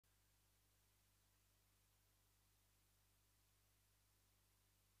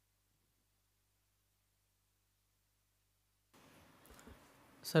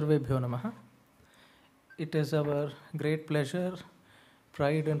Sarvebhyo Namaha. It is our great pleasure,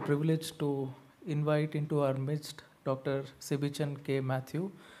 pride and privilege to invite into our midst Dr. Sibichen K. Mathew,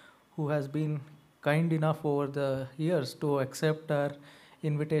 who has been kind enough over the years to accept our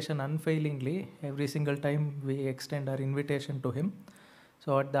invitation unfailingly every single time we extend our invitation to him.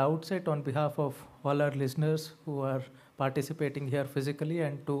 So at the outset, on behalf of all our listeners who are participating here physically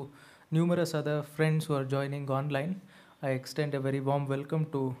and to numerous other friends who are joining online, I extend a very warm welcome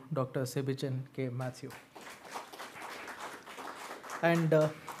to Dr. Sibichen K. Mathew. And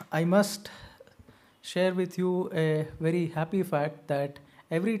I must share with you a very happy fact that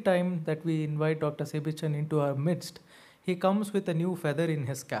every time that we invite Dr. Sibichen into our midst, he comes with a new feather in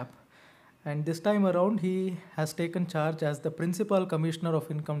his cap. And this time around, he has taken charge as the Principal Commissioner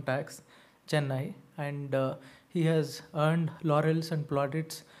of Income Tax, Chennai, and he has earned laurels and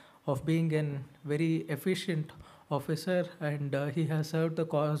plaudits of being a very efficient officer, and he has served the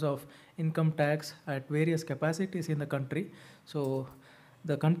cause of income tax at various capacities in the country. So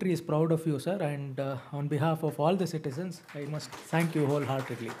the country is proud of you, sir, and on behalf of all the citizens, I must thank you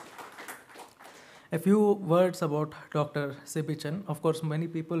wholeheartedly. A few words about Dr. Sibichen. Of course, many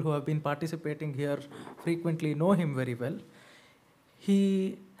people who have been participating here frequently know him very well.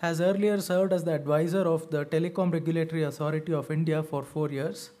 He has earlier served as the advisor of the Telecom Regulatory Authority of India for 4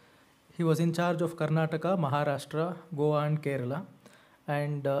 years. He was in charge of Karnataka, Maharashtra, Goa and Kerala.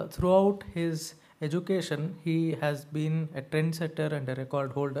 And throughout his education, he has been a trendsetter and a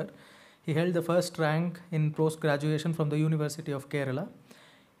record holder. He held the first rank in post-graduation from the University of Kerala.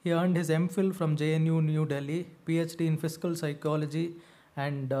 He earned his MPhil from JNU New Delhi, PhD in Fiscal Psychology,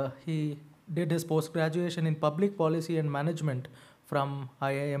 and he did his post-graduation in Public Policy and Management from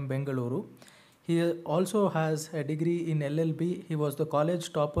IIM Bengaluru. He also has a degree in LLB. He was the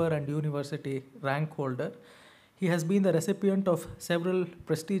college topper and university rank holder. He has been the recipient of several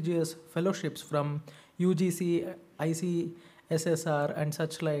prestigious fellowships from UGC, ICSSR, and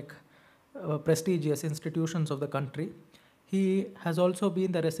such like prestigious institutions of the country. He has also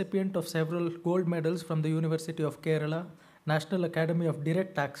been the recipient of several gold medals from the University of Kerala, National Academy of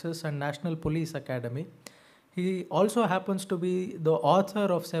Direct Taxes, and National Police Academy. He also happens to be the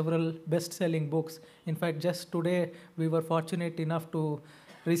author of several best-selling books. In fact, just today we were fortunate enough to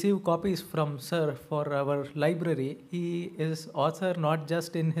receive copies from Sir for our library. He is author not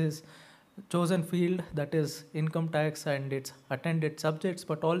just in his chosen field, that is income tax and its attended subjects,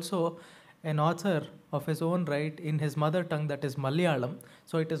 but also an author of his own right in his mother tongue, that is Malayalam.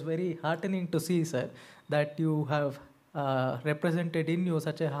 So it is very heartening to see, sir, that you have represented in you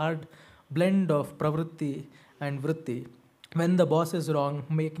such a hard blend of pravritti and vritti. When the boss is wrong,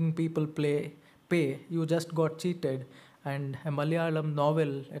 making people pay, you just got cheated, and a Malayalam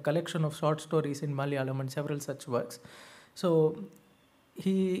novel, a collection of short stories in Malayalam and several such works. So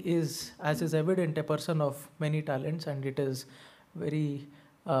he is, as is evident, a person of many talents, and it is very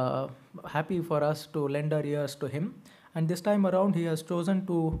happy for us to lend our ears to him. And this time around, he has chosen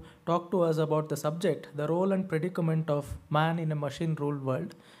to talk to us about the subject, the role and predicament of man in a machine-ruled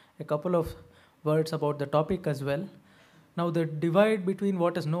world. A couple of words about the topic as well. Now, the divide between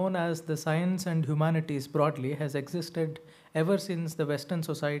what is known as the science and humanities broadly has existed ever since the Western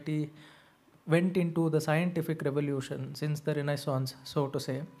society went into the scientific revolution, since the Renaissance, so to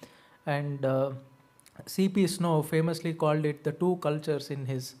say. And C.P. Snow famously called it the two cultures in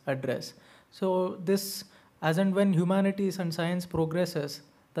his address. So this, as and when humanities and science progresses,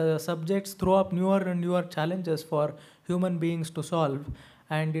 the subjects throw up newer and newer challenges for human beings to solve.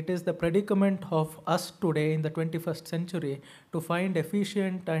 And it is the predicament of us today in the 21st century to find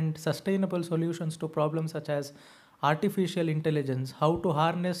efficient and sustainable solutions to problems such as artificial intelligence, how to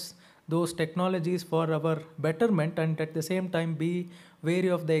harness those technologies for our betterment and at the same time be wary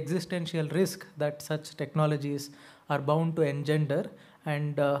of the existential risk that such technologies are bound to engender.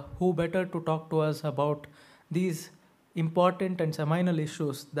 And who better to talk to us about these important and seminal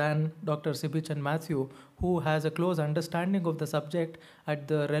issues than Dr. Sibichen Mathew, who has a close understanding of the subject at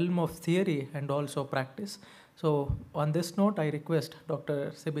the realm of theory and also practice. So on this note, I request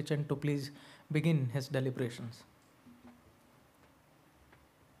Dr. Sibichen to please begin his deliberations.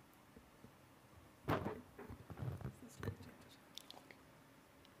 This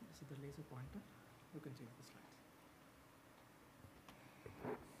is the laser pointer. You can change the slides.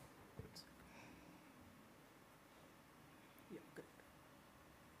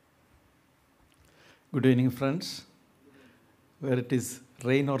 Good evening, friends. Where it is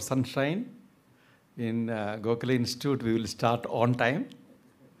rain or sunshine, in Gokhale Institute, we will start on time.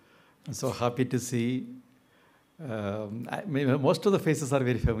 I'm so happy to see. Most of the faces are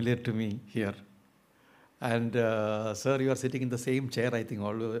very familiar to me here. And sir, you are sitting in the same chair, I think,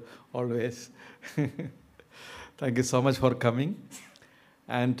 always. Thank you so much for coming.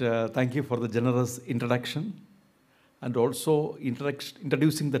 And thank you for the generous introduction and also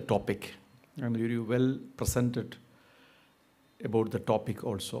introducing the topic. And you well presented about the topic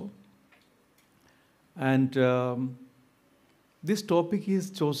also. And this topic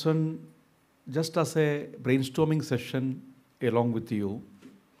is chosen just as a brainstorming session along with you,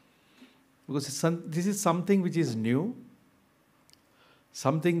 because this is something which is new,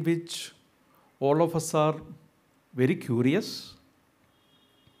 something which all of us are very curious,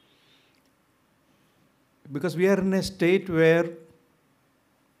 because we are in a state where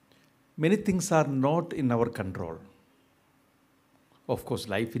many things are not in our control. Of course,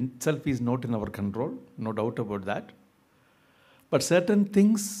 life itself is not in our control, no doubt about that. But certain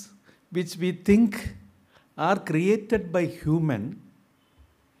things which we think are created by human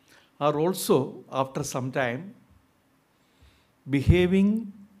are also, after some time,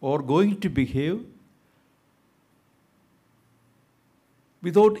 behaving or going to behave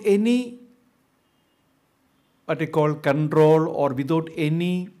without any what I call control or without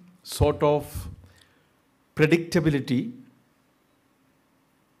any sort of predictability.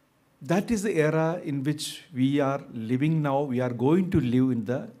 That is the era in which we are living now, we are going to live in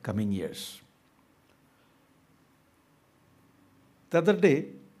the coming years. The other day,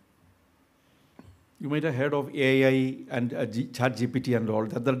 you might have heard of AI and chat GPT and all.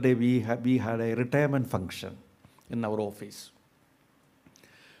 The other day we had a retirement function in our office.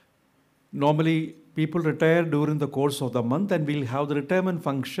 Normally, people retire during the course of the month, and we'll have the retirement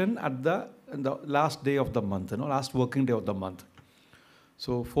function at the last day of the month, last working day of the month.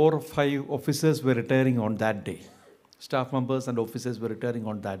 So 4 or 5 officers were retiring on that day. Staff members and officers were retiring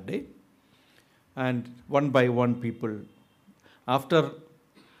on that day. And one by one people, after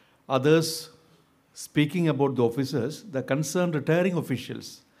others speaking about the officers, the concerned retiring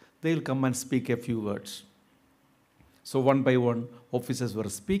officials, they'll come and speak a few words. So one by one, officers were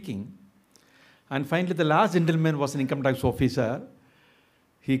speaking. And finally, the last gentleman was an income tax officer.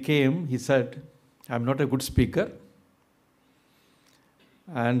 He came, he said, I'm not a good speaker.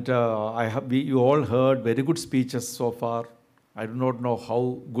 And you all heard very good speeches so far. I do not know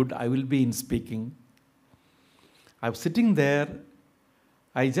how good I will be in speaking. I was sitting there.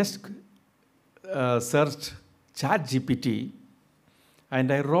 I just searched chat GPT,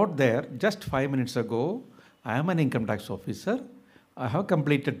 and I wrote there just 5 minutes ago, I am an income tax officer. I have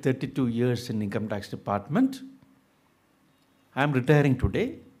completed 32 years in income tax department. I am retiring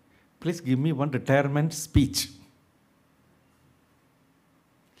today. Please give me one retirement speech.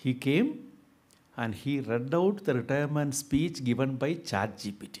 He came and he read out the retirement speech given by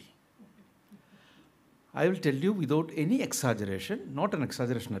ChatGPT. I will tell you without any exaggeration, not an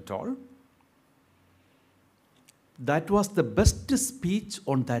exaggeration at all, that was the best speech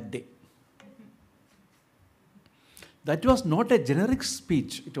on that day. That was not a generic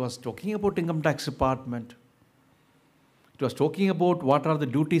speech. It was talking about income tax department. It was talking about what are the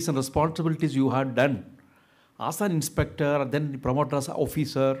duties and responsibilities you had done as an inspector, then promoted as an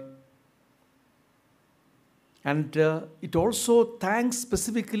officer. And it also thanks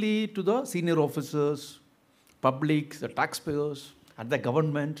specifically to the senior officers, public, the taxpayers, and the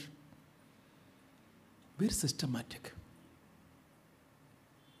government. Very systematic.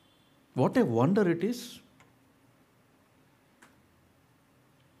 What a wonder it is.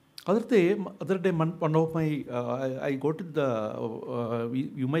 Other day, one of my, I got to the,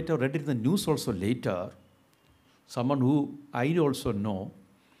 you might have read it in the news also later, someone who I also know,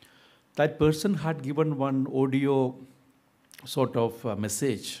 that person had given one audio sort of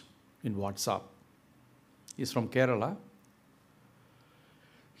message in WhatsApp. He's from Kerala.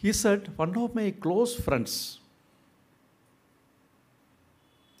 He said, one of my close friends,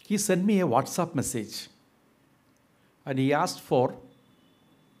 he sent me a WhatsApp message and he asked for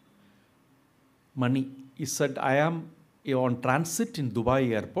money. He said, I am on transit in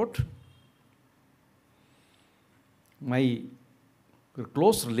Dubai airport. My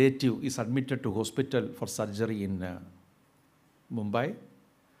close relative is admitted to hospital for surgery in Mumbai.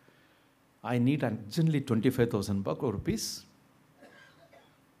 I need urgently 25,000 rupees.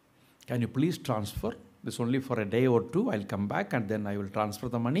 Can you please transfer? This only for a day or two. I'll come back and then I will transfer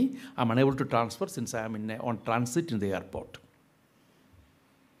the money. I'm unable to transfer since I am on transit in the airport.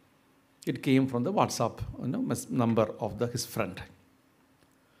 It came from the WhatsApp number of his friend.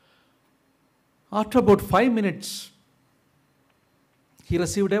 After about 5 minutes, he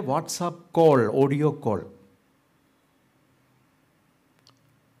received a WhatsApp call, audio call.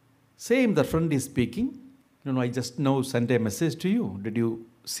 Same, the friend is speaking. I just now sent a message to you. Did you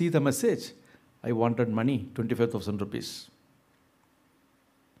see the message? I wanted money, 25,000 rupees.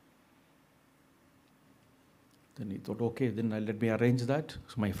 Then he thought, okay, then let me arrange that.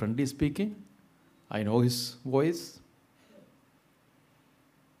 So my friend is speaking. I know his voice.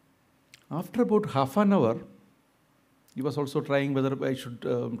 After about half an hour, he was also trying whether I should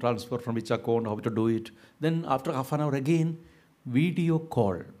transfer from which account, how to do it. Then after half an hour again, video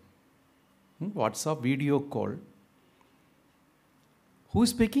call. WhatsApp video call. Who is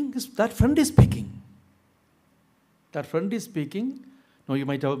speaking? That friend is speaking. That friend is speaking. Now you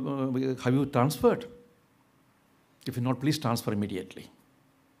might have you transferred? If not, please transfer immediately.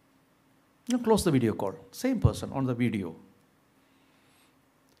 Close the video call. Same person on the video.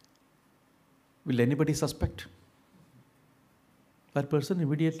 Will anybody suspect? That person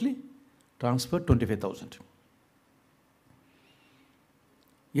immediately transferred 25,000.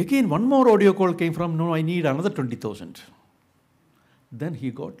 Again, one more audio call came from, no, I need another 20,000. Then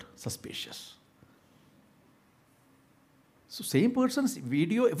he got suspicious. So same person's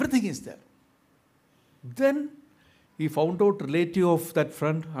video, everything is there. Then he found out relative of that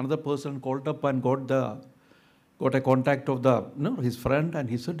friend, another person called up and got a contact of his friend, and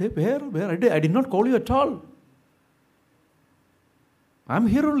he said, hey, where? I did not call you at all. I'm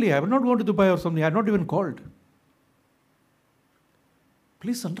here only. I have not gone to Dubai or something. I have not even called.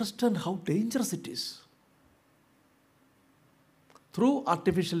 Please understand how dangerous it is. Through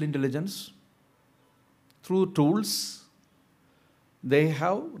artificial intelligence, through tools, they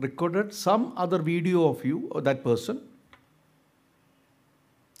have recorded some other video of you or that person.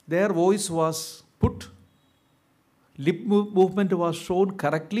 Their voice was put, lip movement was shown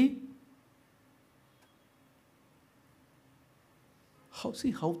correctly.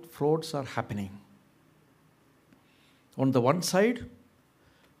 See how frauds are happening. On the one side,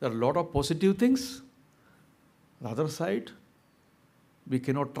 there are a lot of positive things. On the other side, we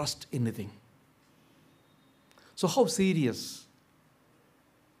cannot trust anything. So how serious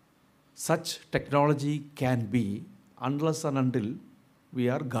such technology can be unless and until we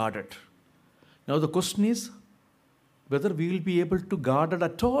are guarded. Now the question is whether we will be able to guard it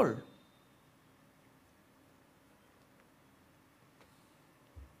at all.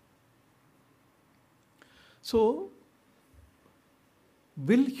 So,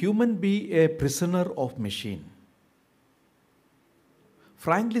 will human be a prisoner of machine?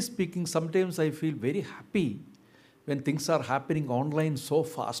 Frankly speaking, sometimes I feel very happy when things are happening online so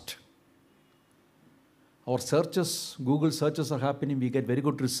fast. Our searches, Google searches are happening, we get very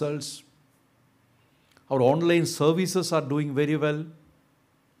good results. Our online services are doing very well.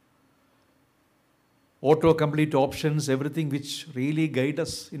 Auto-complete options, everything which really guide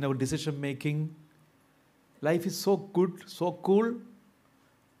us in our decision making. Life is so good, so cool.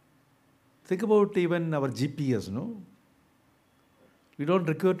 Think about even our GPS, no? We don't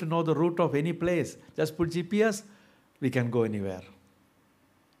require to know the route of any place. Just put GPS, we can go anywhere.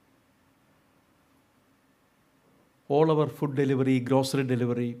 All our food delivery, grocery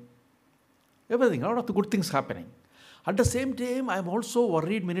delivery, everything, a lot of the good things happening. At the same time, I'm also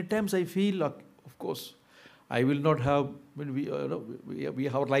worried. Many times I feel, of course, I will not have,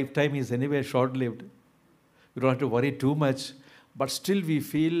 our lifetime is anyway short-lived. We don't have to worry too much, but still we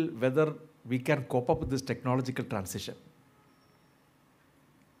feel whether we can cope up with this technological transition.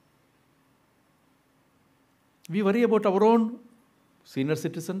 We worry about our own senior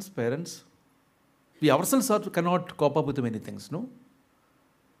citizens, parents. We ourselves cannot cope up with many things, no?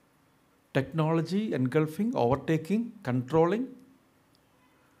 Technology engulfing, overtaking, controlling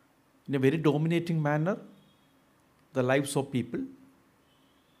in a very dominating manner the lives of people.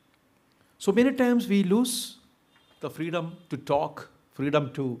 So many times we lose the freedom to talk,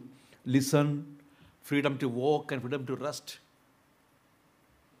 freedom to listen, freedom to walk, and freedom to rest.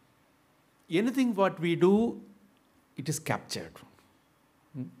 Anything what we do, it is captured.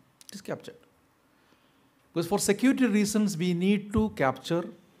 It is captured. Because for security reasons, we need to capture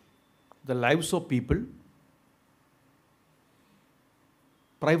the lives of people.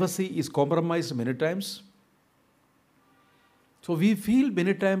 Privacy is compromised many times. So we feel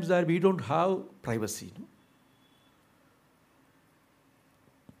many times that we don't have privacy.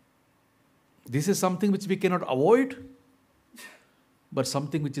 This is something which we cannot avoid, but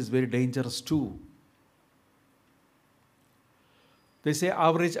something which is very dangerous too. They say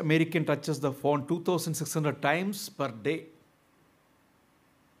average American touches the phone 2,600 times per day.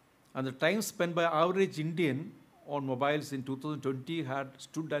 And the time spent by average Indian on mobiles in 2020 had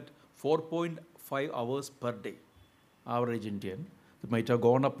stood at 4.5 hours per day. Average Indian. It might have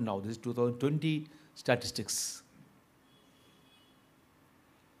gone up now. This is 2020 statistics.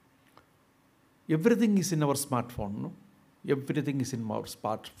 Everything is in our smartphone. No? Everything is in our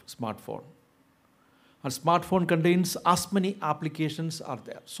smartphone. And smartphone contains as many applications are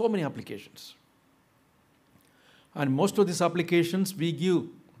there. So many applications. And most of these applications we give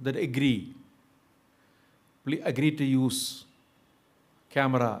that agree to use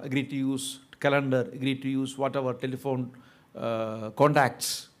camera, agree to use calendar, agree to use whatever telephone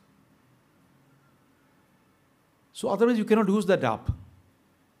contacts. So otherwise you cannot use that app.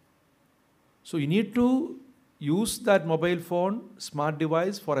 So you need to use that mobile phone, smart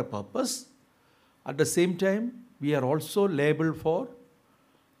device for a purpose. At the same time, we are also liable for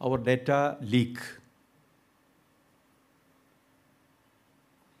our data leak.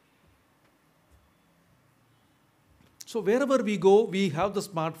 So wherever we go, we have the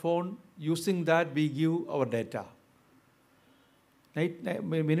smartphone. Using that, we give our data. Right?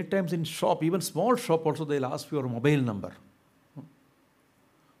 Many times in shop, even small shop also, they'll ask for your mobile number.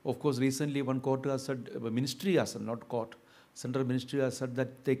 Of course, recently one court has said, ministry has said, not court, central ministry has said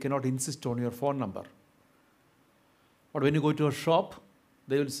that they cannot insist on your phone number. But when you go to a shop,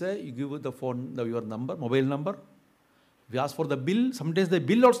 they will say, you give the phone, your number, mobile number. If you ask for the bill, sometimes the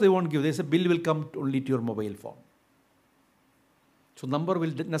bill also they won't give. They say bill will come only to your mobile phone. So number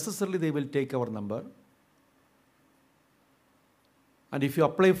will, necessarily they will take our number. And if you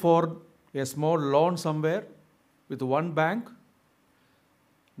apply for a small loan somewhere with one bank,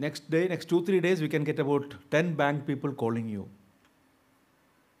 next 2-3 days, we can get about 10 bank people calling you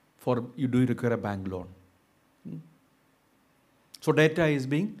for you do require a bank loan. So data is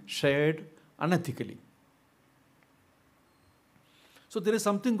being shared unethically. So there is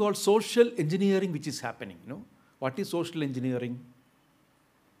something called social engineering which is happening. What is social engineering?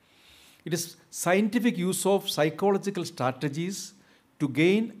 It is scientific use of psychological strategies to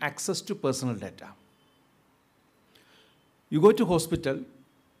gain access to personal data. You go to hospital,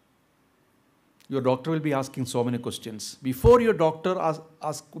 your doctor will be asking so many questions. Before your doctor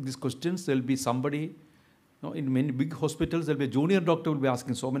ask these questions, there will be somebody, in many big hospitals, there will be a junior doctor will be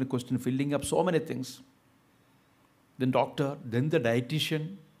asking so many questions, filling up so many things. Then doctor, then the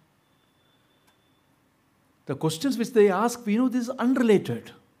dietitian. The questions which they ask, this is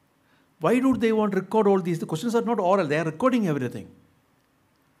unrelated. Why do they want to record all these? The questions are not oral, they are recording everything.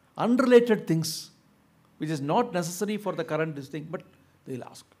 Unrelated things, which is not necessary for the current thing, but they'll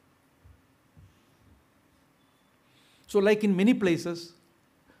ask. So like in many places,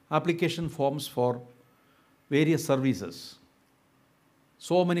 application forms for various services.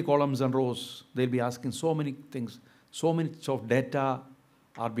 So many columns and rows, they'll be asking so many things, so many of data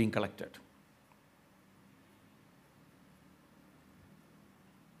are being collected.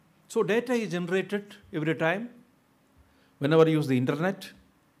 So data is generated every time. Whenever you use the internet,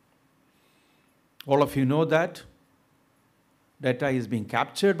 all of you know that data is being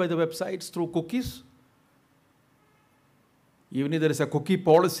captured by the websites through cookies. Even if there is a cookie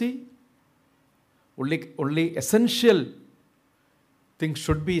policy, only essential things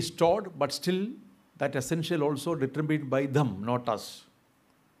should be stored, but still that essential also determined by them, not us.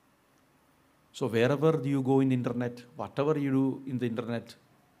 So wherever you go in the internet, whatever you do in the internet,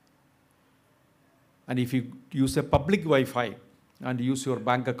 and if you use a public Wi-Fi and use your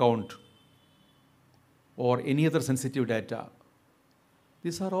bank account or any other sensitive data,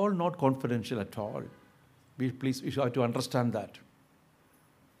 these are all not confidential at all. Please, you have to understand that.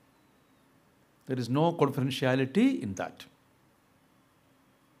 There is no confidentiality in that.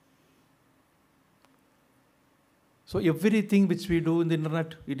 So everything which we do in the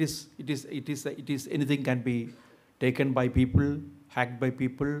internet, it is anything can be taken by people, hacked by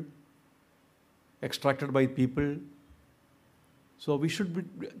people, extracted by people. So we should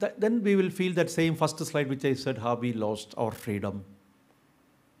be, then we will feel that same first slide which I said, have we lost our freedom?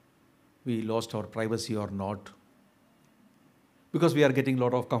 We lost our privacy or not? Because we are getting a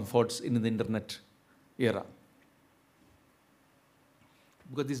lot of comforts in the internet era.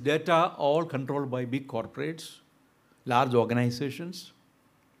 Because this data all controlled by big corporates, large organizations.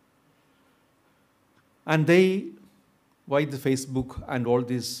 And why the Facebook and all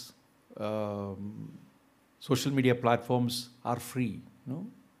these social media platforms are free.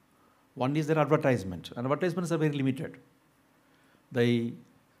 One is their advertisement. And advertisements are very limited. They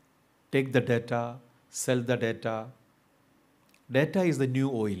take the data, sell the data. Data is the new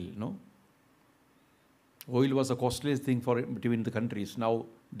oil. Oil was the costliest thing between the countries. Now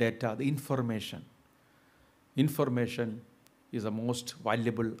data, the information. Information is the most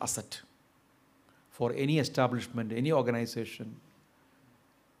valuable asset for any establishment, any organization,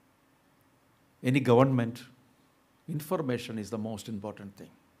 any government. Information is the most important thing.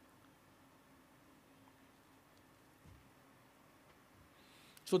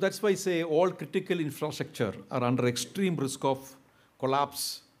 So that's why I say all critical infrastructure are under extreme risk of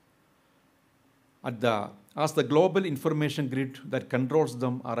collapse as the global information grid that controls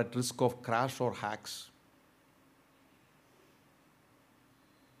them are at risk of crash or hacks.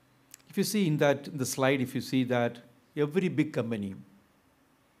 If you see in the slide, if you see that every big company,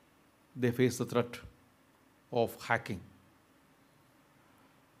 they face the threat of hacking.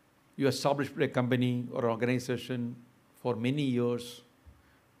 You established a company or organization for many years,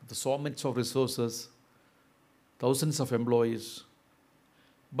 with so much of resources, thousands of employees,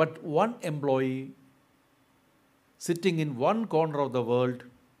 but one employee sitting in one corner of the world,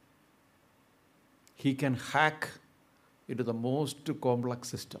 he can hack into the most complex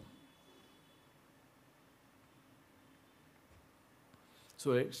system.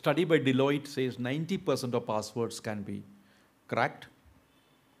 So a study by Deloitte says 90% of passwords can be cracked.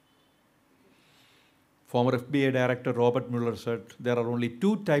 Former FBI Director Robert Mueller said there are only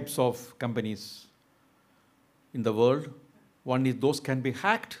two types of companies in the world. One is those can be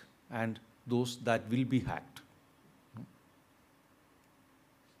hacked and those that will be hacked.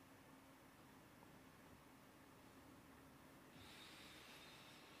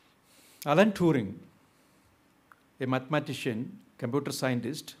 Alan Turing, a mathematician, computer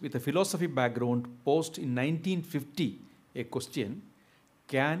scientist with a philosophy background, posed in 1950 a question,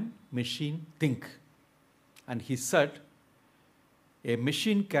 can machine think? And he said, a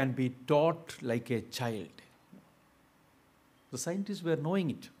machine can be taught like a child. The scientists were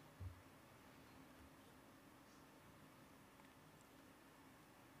knowing it.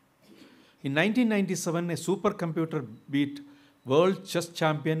 In 1997, a supercomputer beat world chess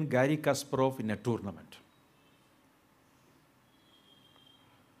champion Garry Kasparov in a tournament.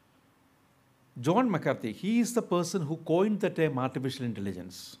 John McCarthy, he is the person who coined the term artificial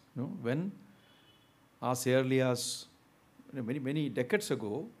intelligence. When, as early as many decades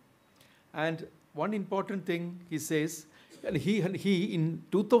ago, and one important thing he says, and he in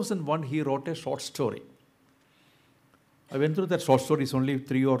 2001 he wrote a short story. I went through that short story. It's only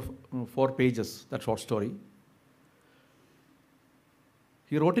 3 or 4 pages. That short story.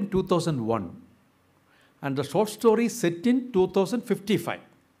 He wrote in 2001, and the short story is set in 2055.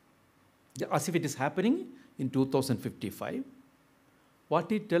 As if it is happening in 2055.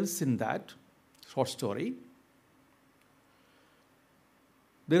 What he tells in that short story,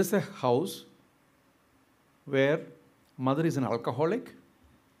 there is a house where mother is an alcoholic,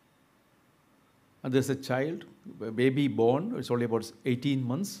 and there's a child, a baby born, it's only about 18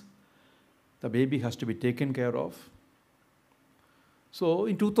 months. The baby has to be taken care of. So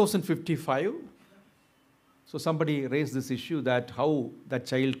in 2055, so somebody raised this issue that how that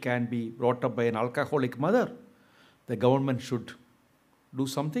child can be brought up by an alcoholic mother. The government should do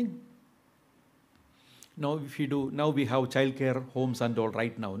something. Now, if you do, now we have child care homes and all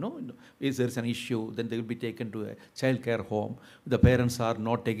right now, no? If there is an issue, then they will be taken to a child care home. The parents are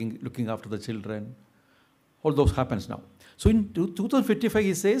not looking after the children. All those happens now. So in 2055,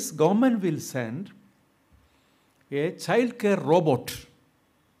 he says, government will send a child care robot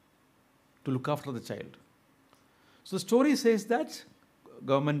to look after the child. So the story says that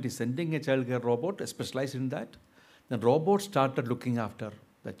government is sending a child care robot, specialized in that. The robot started looking after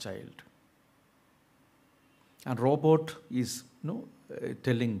the child. And robot is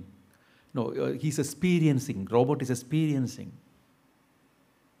he's experiencing, robot is experiencing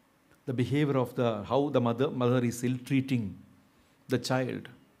the behavior of how the mother is ill-treating the child,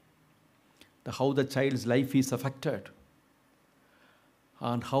 how the child's life is affected,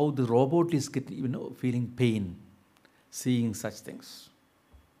 and how the robot is feeling pain, seeing such things.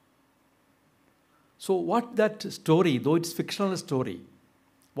 So what that story, though it's fictional story,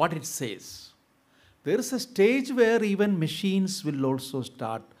 what it says, there is a stage where even machines will also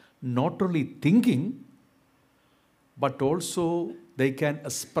start not only thinking, but also they can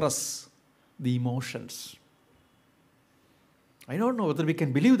express the emotions. I don't know whether we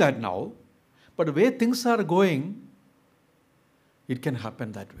can believe that now, but the way things are going, it can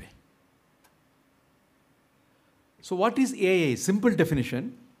happen that way. So what is AA? Simple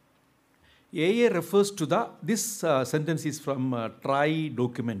definition. AA refers to this sentence is from TRI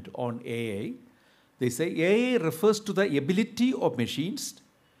document on AA. They say AA refers to the ability of machines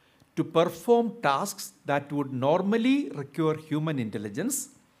to perform tasks that would normally require human intelligence,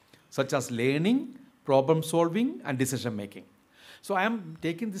 such as learning, problem solving, and decision making. So I am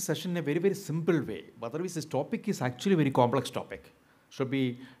taking this session in a very, very simple way. Otherwise, this topic is actually a very complex topic. Should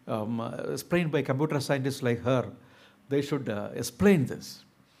be explained by computer scientists like her. They should explain this.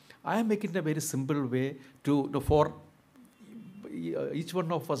 I am making it a very simple way for each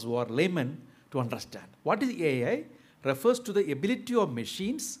one of us who are laymen to understand. What is AI? Refers to the ability of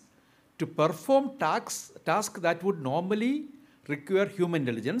machines to perform tasks that would normally require human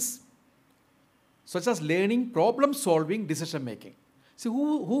intelligence, such as learning, problem solving, decision making. See,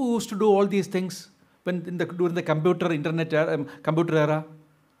 who used to do all these things during the computer era?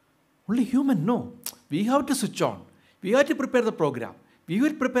 Only human, no. We have to switch on. We have to prepare the program. We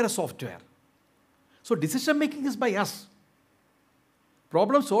will prepare a software. So decision making is by us.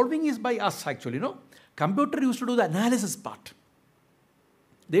 Problem solving is by us actually, no. Computer used to do the analysis part.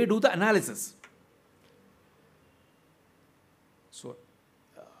 They do the analysis.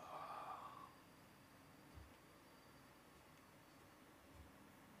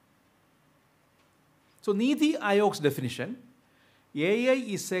 So Niti Ayog's definition, AI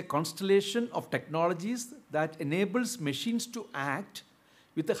is a constellation of technologies that enables machines to act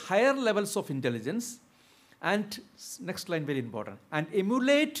with higher levels of intelligence and, next line very important, and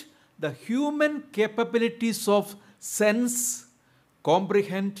emulate the human capabilities of sense,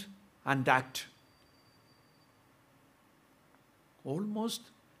 comprehend and act. Almost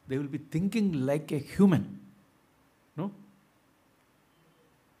they will be thinking like a human. No?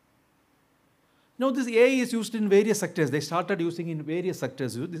 Now this AI is used in various sectors. They started using in various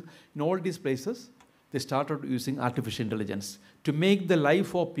sectors. In all these places, they started using artificial intelligence to make the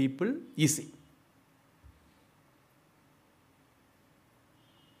life of people easy.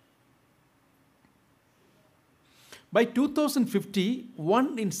 By 2050,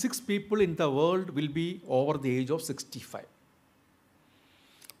 1 in 6 people in the world will be over the age of 65.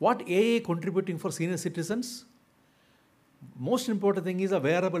 What AI contributing for senior citizens? Most important thing is a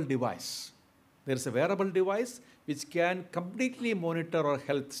wearable device. There is a wearable device which can completely monitor our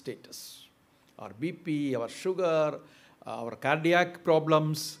health status, our BP, our sugar, our cardiac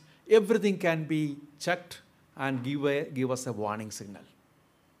problems. Everything can be checked and give us a warning signal.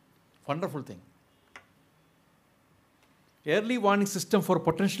 Wonderful thing. Early warning system for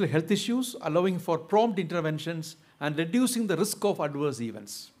potential health issues, allowing for prompt interventions and reducing the risk of adverse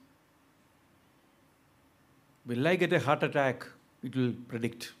events. Will I get a heart attack? It will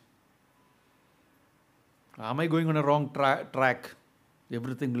predict. Am I going on a wrong track?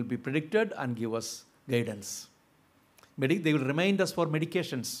 Everything will be predicted and give us guidance. They will remind us for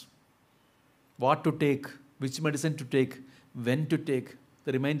medications, what to take, which medicine to take, when to take.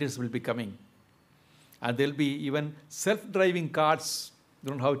 The reminders will be coming. And there will be even self-driving cars. You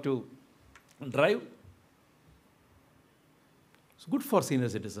don't have to drive. It's good for senior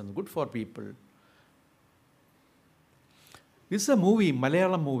citizens, good for people. This is a movie,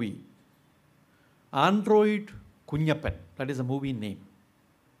 Malayalam movie. Android Kunyappan. That is a movie name.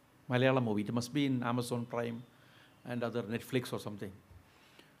 Malayalam movie. It must be in Amazon Prime and other Netflix or something.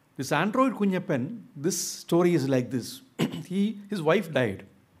 This Android Kunyappan, this story is like this. His wife died.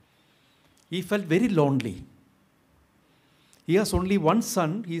 He felt very lonely. He has only one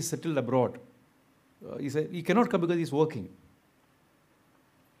son. He is settled abroad. He cannot come because he is working.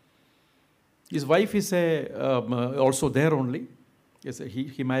 His wife is also there only. Yes,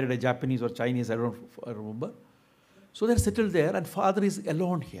 he married a Japanese or Chinese, I don't remember. So they're settled there and father is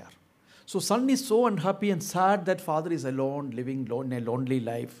alone here. So son is so unhappy and sad that father is alone, living a lonely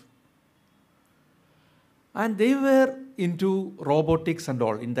life. And they were into robotics and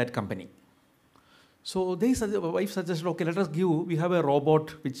all in that company. So the wife suggested, okay, we have a robot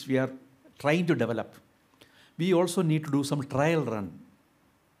which we are trying to develop. We also need to do some trial run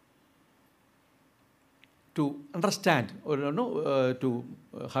to understand or to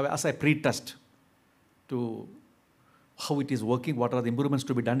have as a pre-test to how it is working, what are the improvements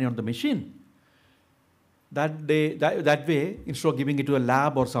to be done on the machine. That way, instead of giving it to a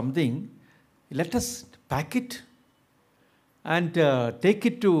lab or something, let us pack it and take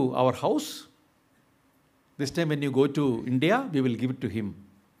it to our house. This time when you go to India, we will give it to him.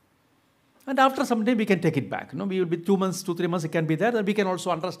 And after some time, we can take it back. We will be 2 months, 2-3 months, it can be there. And we can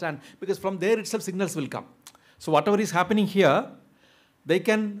also understand, because from there itself, signals will come. So whatever is happening here, they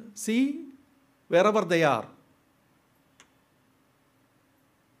can see wherever they are.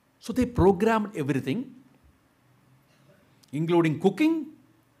 So they programmed everything, including cooking,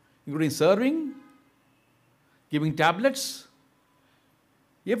 including serving, giving tablets,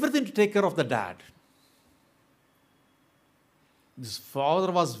 everything to take care of the dad. This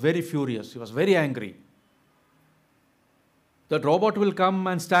father was very furious. He was very angry. That robot will come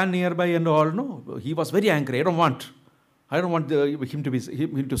and stand nearby and all. No, he was very angry. I don't want him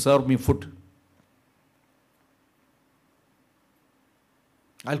to serve me food.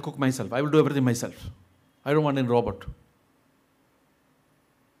 I'll cook myself. I will do everything myself. I don't want any robot.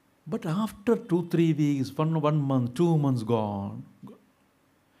 But after 2-3 weeks, 1 month, 2 months gone,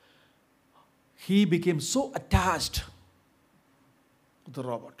 he became so attached to the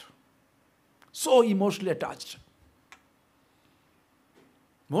robot. So emotionally attached.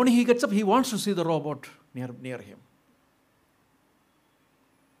 Morning he gets up, he wants to see the robot near him.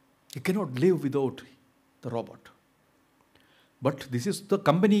 He cannot live without the robot. But this is the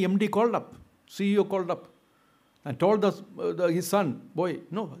company MD called up, CEO called up and told his son, boy,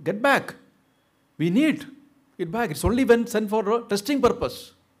 no, get back. We need it back. It's only when sent for testing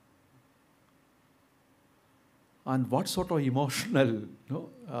purpose. And what sort of emotional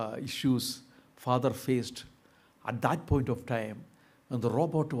issues father faced at that point of time when the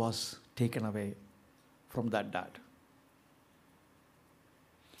robot was taken away from that dad.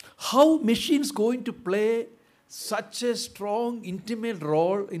 How machines going to play such a strong, intimate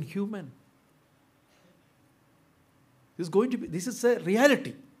role in human? This is a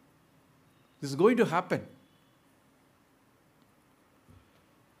reality. This is going to happen.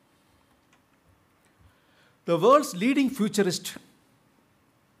 The world's leading futurist,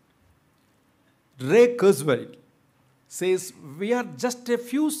 Ray Kurzweil, says we are just a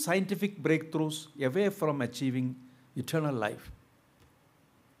few scientific breakthroughs away from achieving eternal life.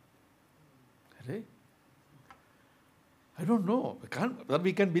 I don't know whether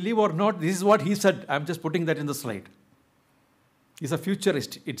we can believe or not. This is what he said. I'm just putting that in the slide. He's a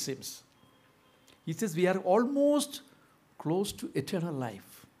futurist, it seems. He says we are almost close to eternal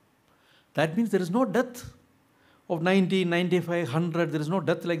life. That means there is no death of 90, 95, 100. There is no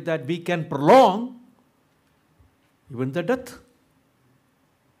death like that. We can prolong even the death.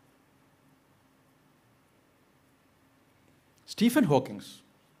 Stephen Hawking,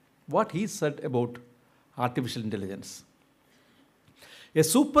 what he said about artificial intelligence. A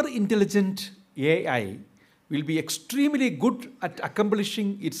super intelligent AI will be extremely good at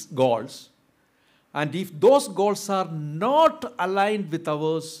accomplishing its goals. And if those goals are not aligned with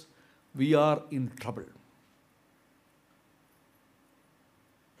ours, we are in trouble.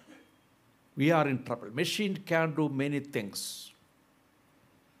 We are in trouble. Machine can do many things.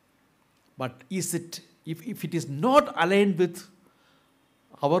 But if it is not aligned with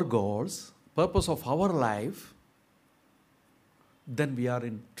our goals, purpose of our life, then we are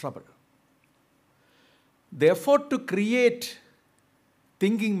in trouble. The effort to create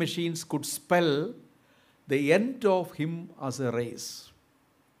thinking machines could spell the end of him as a race.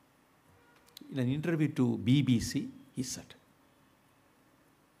 In an interview to BBC, he said,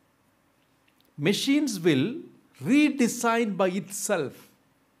 machines will redesign by itself,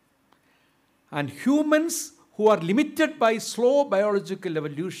 and humans who are limited by slow biological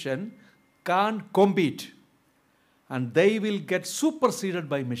evolution can't compete, and they will get superseded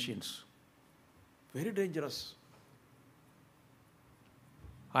by machines. Very dangerous.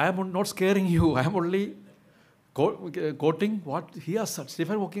 I am not scaring you. I am only quoting what he has said.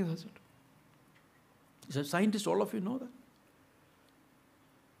 Stephen Hawking has said. He's a scientist, all of you know that.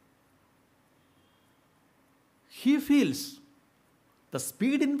 He feels the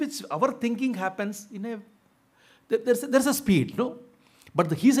speed in which our thinking happens there's a speed, no?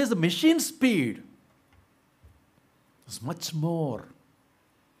 But he says the machine speed is much more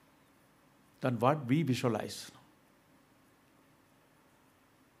than what we visualize.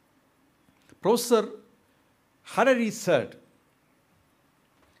 Professor Harari said,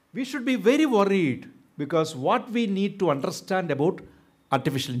 we should be very worried because what we need to understand about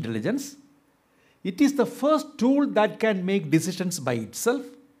artificial intelligence, it is the first tool that can make decisions by itself.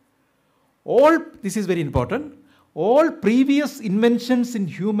 This is very important, all previous inventions in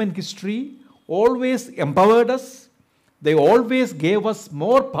human history always empowered us. They always gave us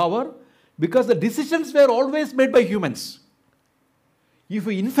more power because the decisions were always made by humans. If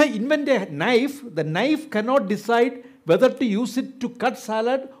you invent a knife, the knife cannot decide whether to use it to cut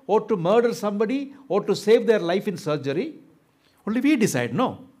salad or to murder somebody or to save their life in surgery. Only we decide,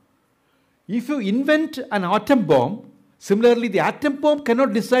 no. If you invent an atom bomb, similarly the atom bomb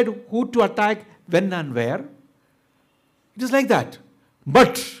cannot decide who to attack, when and where. It is like that.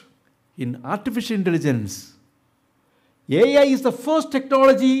 But in artificial intelligence, AI is the first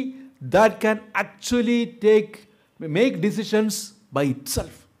technology that can actually make decisions by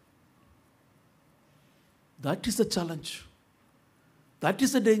itself. That is the challenge. That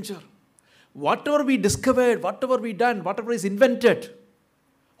is the danger. Whatever we discovered, whatever we done, whatever is invented,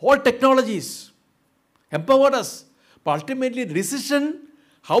 all technologies empowered us. But ultimately, the decision,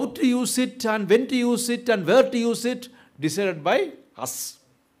 how to use it and when to use it and where to use it, decided by us.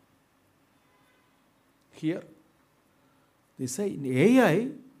 Here, they say in AI,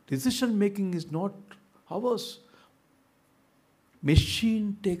 decision making is not ours.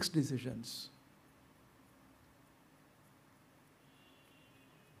 Machine takes decisions.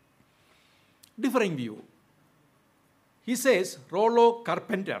 Differing view. He says, Rollo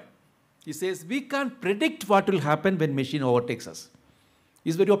Carpenter, he says, we can't predict what will happen when machine overtakes us.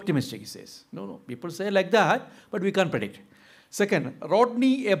 He's very optimistic, he says. No, people say like that, but we can't predict. Second,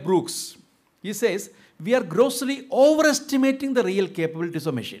 Rodney A. Brooks, he says, we are grossly overestimating the real capabilities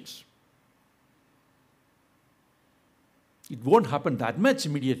of machines. It won't happen that much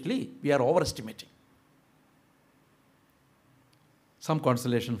immediately. We are overestimating. Some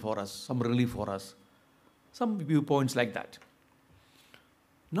consolation for us, some relief for us, some viewpoints like that.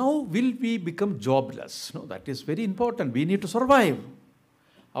 Now, will we become jobless? No, that is very important. We need to survive.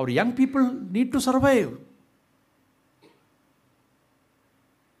 Our young people need to survive.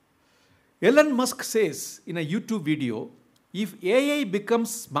 Elon Musk says in a YouTube video, if AI becomes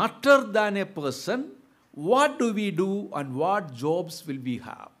smarter than a person, what do we do and what jobs will we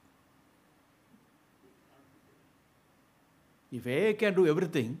have? If AI can do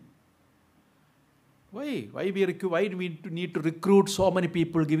everything, why do we need to recruit so many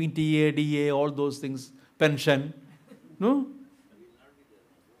people giving TA, DA, all those things, pension? No?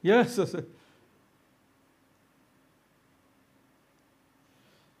 Yes.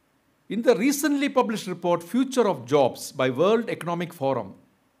 In the recently published report, Future of Jobs by World Economic Forum,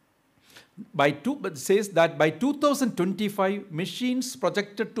 says that by 2025, machines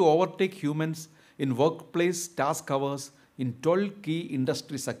projected to overtake humans in workplace task hours in 12 key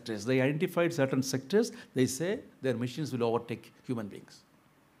industry sectors. They identified certain sectors. They say their machines will overtake human beings.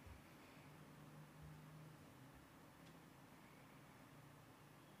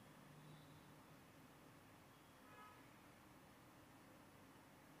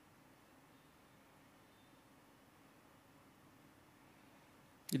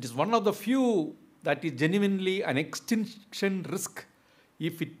 It is one of the few that is genuinely an extinction risk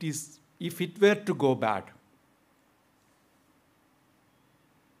if it were to go bad.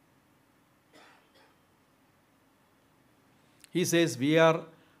 He says we are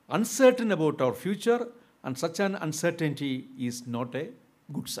uncertain about our future, and such an uncertainty is not a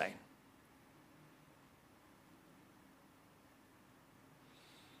good sign.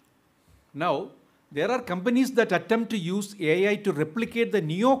 Now, there are companies that attempt to use AI to replicate the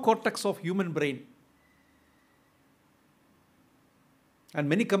neocortex of human brain. And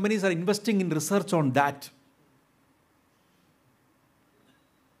many companies are investing in research on that.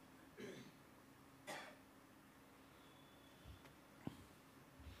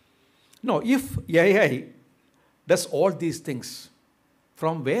 Now, if AI does all these things,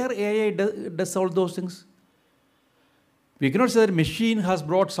 from where AI does all those things? We cannot say that machine has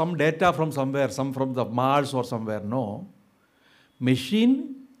brought some data from somewhere, some from the Mars or somewhere. No.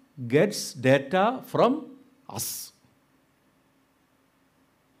 Machine gets data from us.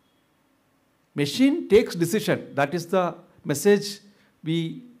 Machine takes decision. That is the message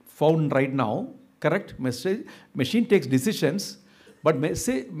we found right now. Correct? Machine takes decisions, but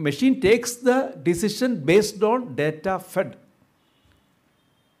machine takes the decision based on data fed.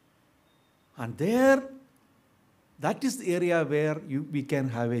 And there, that is the area where we can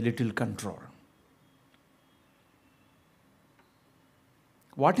have a little control.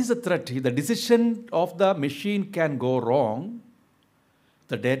 What is the threat? The decision of the machine can go wrong.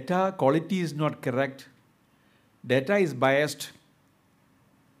 The data quality is not correct. Data is biased.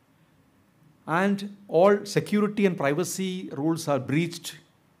 And all security and privacy rules are breached.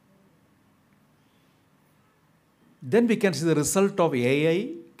 Then we can see the result of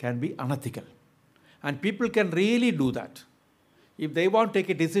AI can be unethical. And people can really do that. If they want to take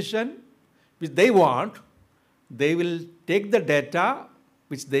a decision which they want, they will take the data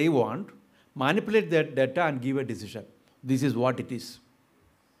which they want, manipulate that data and give a decision. This is what it is.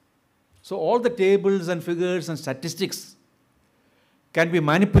 So all the tables and figures and statistics can be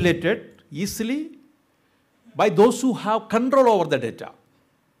manipulated easily by those who have control over the data.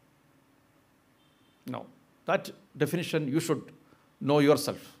 Now, that definition you should know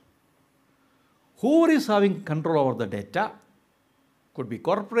yourself. Who is having control over the data? Could be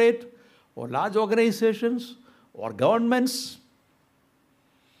corporate or large organizations or governments.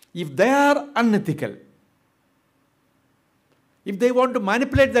 If they are unethical, if they want to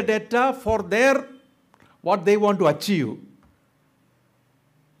manipulate the data for what they want to achieve,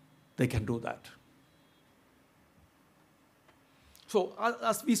 they can do that. So,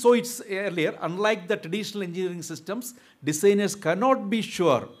 as we saw it earlier, unlike the traditional engineering systems, designers cannot be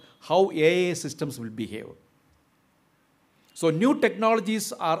sure how AI systems will behave. So new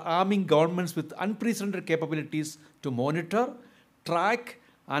technologies are arming governments with unprecedented capabilities to monitor, track,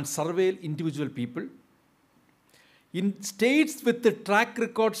 and surveil individual people. In states with the track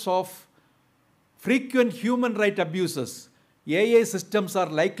records of frequent human rights abuses, AI systems are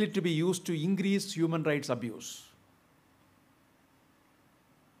likely to be used to increase human rights abuse.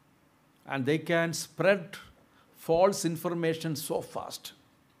 And they can spread false information so fast.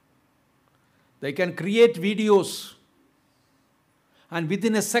 They can create videos, and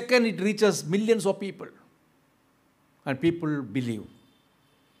within a second it reaches millions of people, and people believe.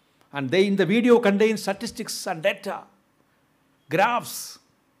 And they in the video contain statistics and data, graphs.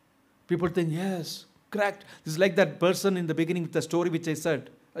 People think, yes, correct. This is like that person in the beginning with the story which I said,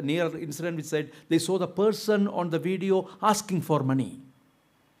 a near incident which said, they saw the person on the video asking for money.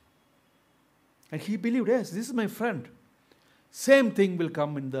 And he believed, yes, this is my friend. Same thing will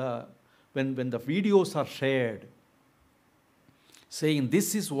come in the when the videos are shared, saying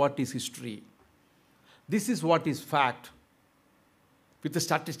this is what is history, this is what is fact, with the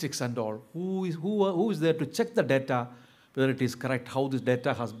statistics and all. Who is there to check the data, whether it is correct, how this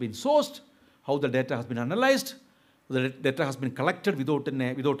data has been sourced, how the data has been analyzed, whether the data has been collected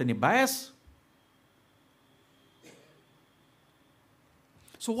without any bias.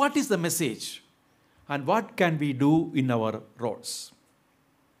 So what is the message? And what can we do in our roles?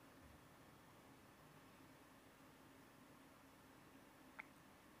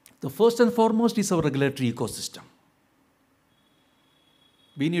 The first and foremost is our regulatory ecosystem.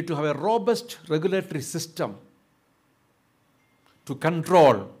 We need to have a robust regulatory system to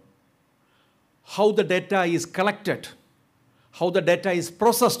control how the data is collected, how the data is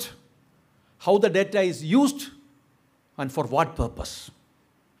processed, how the data is used, and for what purpose.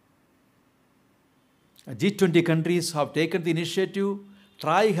 G20 countries have taken the initiative.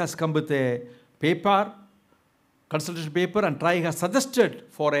 TRAI has come with a paper, consultation paper, and TRAI has suggested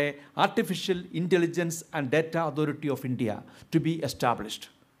for a Artificial Intelligence and Data Authority of India to be established.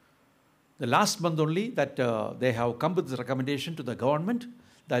 The last month only that they have come with this recommendation to the government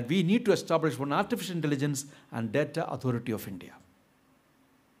that we need to establish one Artificial Intelligence and Data Authority of India.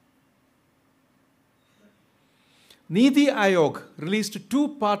 Niti Aayog released a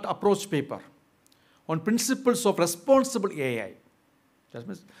two-part approach paper on principles of responsible AI. That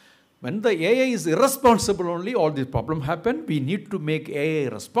means when the AI is irresponsible only, all these problems happen. We need to make AI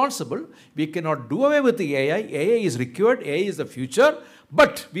responsible. We cannot do away with the AI. AI is required. AI is the future.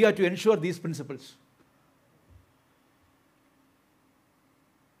 But we have to ensure these principles.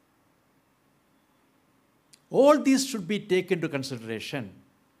 All these should be taken into consideration.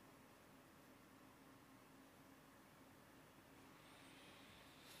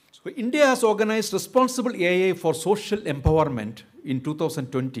 So India has organized Responsible AI for Social Empowerment in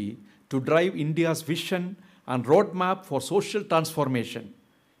 2020 to drive India's vision and roadmap for social transformation,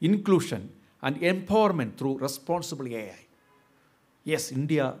 inclusion, and empowerment through responsible AI. Yes,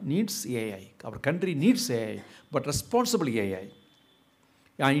 India needs AI. Our country needs AI, but responsible AI.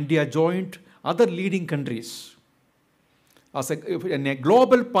 And India joined other leading countries in a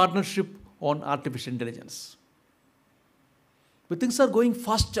global partnership on artificial intelligence. But things are going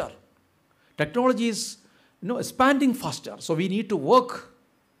faster. Technology is expanding faster. So we need to work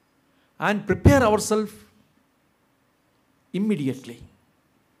and prepare ourselves immediately.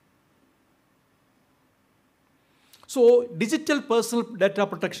 So Digital Personal Data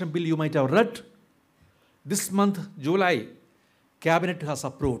Protection Bill you might have read. This month, July, Cabinet has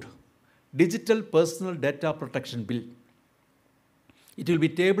approved Digital Personal Data Protection Bill. It will be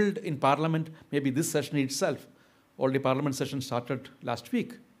tabled in Parliament maybe this session itself. Already Parliament session started last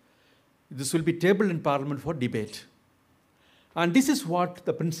week. This will be tabled in Parliament for debate. And this is what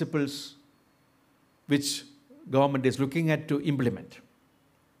the principles which government is looking at to implement.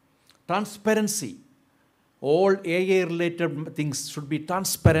 Transparency. All AI-related things should be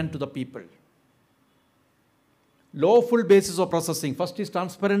transparent to the people. Lawful basis of processing. First is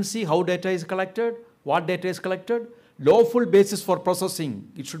transparency, how data is collected, what data is collected. Lawful basis for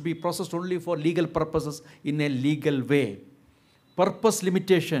processing. It should be processed only for legal purposes in a legal way. Purpose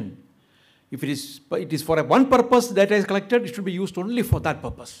limitation. If it is for one purpose data is collected, it should be used only for that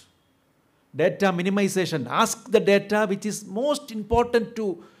purpose. Data minimization. Ask the data which is most important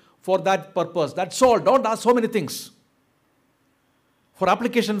for that purpose. That's all. Don't ask so many things. For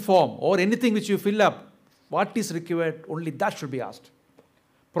application form or anything which you fill up, what is required, only that should be asked.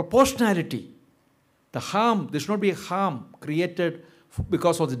 Proportionality. The harm, there should not be harm created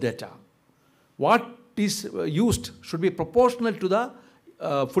because of the data. What is used should be proportional to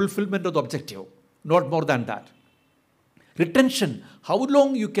the fulfillment of the objective, not more than that. Retention, how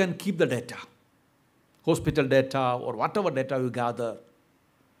long you can keep the data, hospital data or whatever data you gather,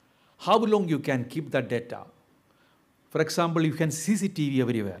 how long you can keep that data. For example, you can CCTV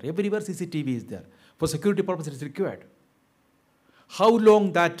everywhere. Everywhere CCTV is there. For security purposes, it is required. How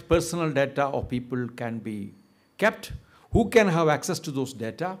long that personal data of people can be kept, who can have access to those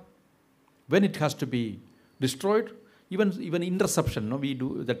data, when it has to be destroyed. Even interception, no? We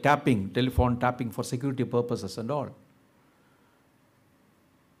do the tapping, telephone tapping for security purposes and all.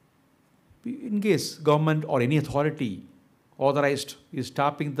 In case government or any authority authorized is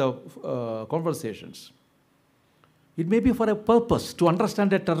tapping the conversations, it may be for a purpose to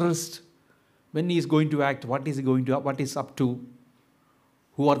understand a terrorist when he is going to act, what is up to,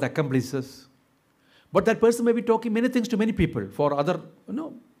 who are the accomplices. But that person may be talking many things to many people for other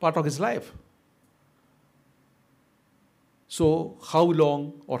part of his life. So how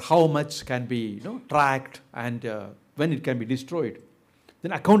long or how much can be tracked, and when it can be destroyed.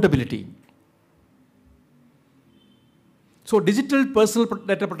 Then accountability. So Digital Personal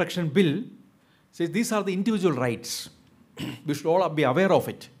Data Protection Bill says these are the individual rights. We should all be aware of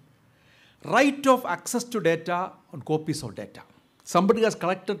it. Right of access to data on copies of data. Somebody has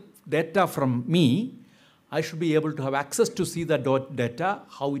collected data from me, I should be able to have access to see the data,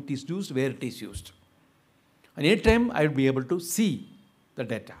 how it is used, where it is used. And anytime I will be able to see the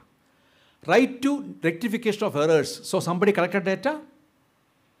data. Right to rectification of errors. So somebody collected data,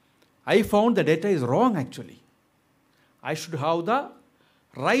 I found the data is wrong actually. I should have the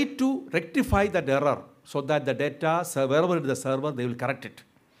right to rectify that error so that the data, wherever it is the server, they will correct it.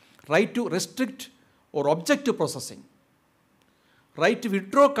 Right to restrict or object to processing. Right to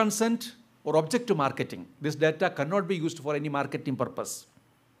withdraw consent or object to marketing. This data cannot be used for any marketing purpose.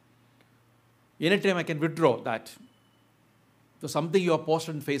 Anytime I can withdraw that. So something you have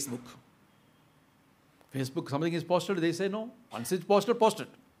posted on Facebook. Facebook, something is posted, they say no. Once it's posted, post it.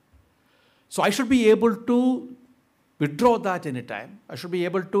 So I should be able to withdraw that anytime. I should be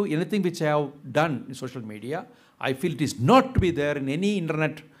able to, anything which I have done in social media, I feel it is not to be there in any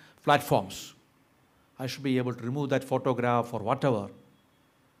internet platforms. I should be able to remove that photograph or whatever.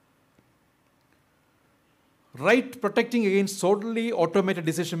 Right protecting against totally automated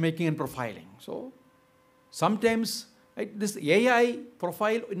decision making and profiling. So sometimes this AI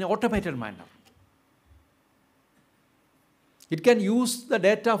profile in an automated manner. It can use the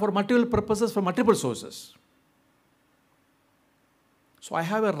data for multiple purposes from multiple sources. So I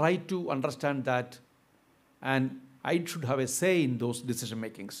have a right to understand that, and I should have a say in those decision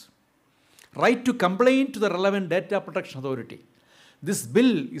makings. Right to complain to the relevant data protection authority. This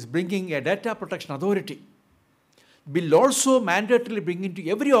bill is bringing a data protection authority. Bill also mandatorily bring into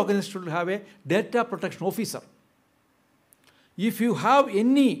every organization to have a data protection officer. If you have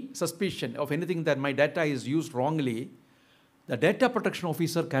any suspicion of anything that my data is used wrongly, the data protection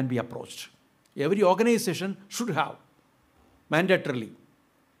officer can be approached. Every organization should have, mandatorily.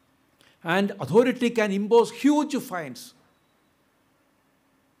 And authority can impose huge fines.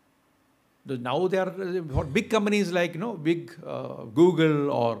 Now there are big companies like big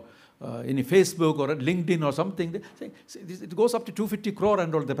Google or any Facebook or LinkedIn or something. It goes up to 250 crore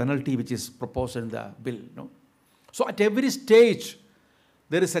and all the penalty which is proposed in the bill. So at every stage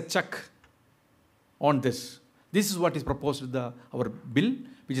there is a check on this. This is what is proposed in our bill,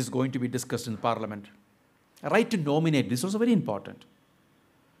 which is going to be discussed in Parliament. A right to nominate. This is also very important.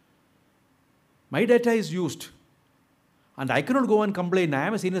 My data is used, and I cannot go and complain. I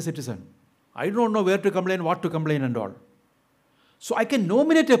am a senior citizen. I don't know where to complain, what to complain and all. So I can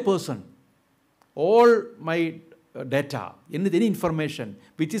nominate a person. All my data, any information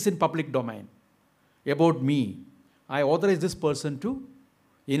which is in public domain about me, I authorize this person to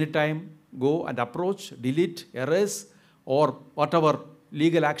anytime go and approach, delete, erase, or whatever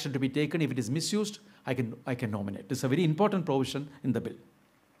legal action to be taken. If it is misused, I can nominate. This is a very important provision in the bill.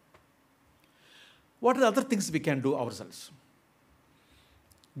 What are the other things we can do ourselves?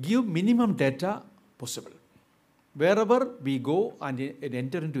 Give minimum data possible. Wherever we go and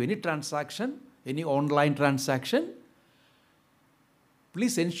enter into any transaction, any online transaction,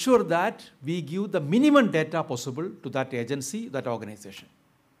 please ensure that we give the minimum data possible to that agency, that organization.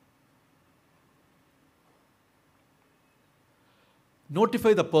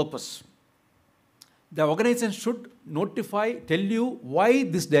 Notify the purpose. The organization should tell you why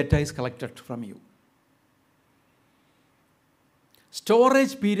this data is collected from you.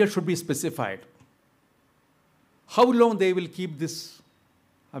 Storage period should be specified. How long they will keep this,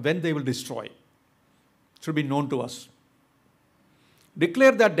 when they will destroy, should be known to us.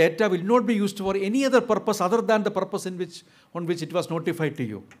 Declare that data will not be used for any other purpose other than the purpose on which it was notified to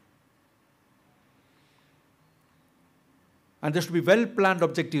you. And there should be well-planned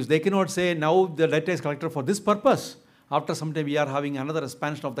objectives. They cannot say, now the data is collected for this purpose. After some time, we are having another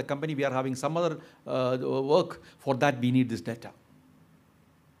expansion of the company. We are having some other work. For that, we need this data.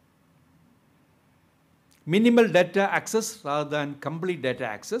 Minimal data access rather than complete data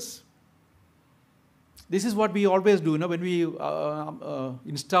access. This is what we always do. When we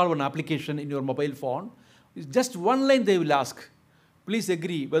install an application in your mobile phone, Just one line they will ask. Please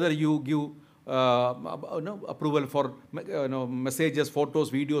agree whether you give approval for messages,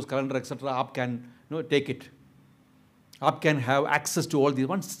 photos, videos, calendar, etc. App can take it. App can have access to all these.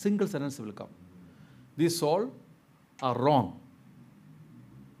 One single sentence will come. These all are wrong.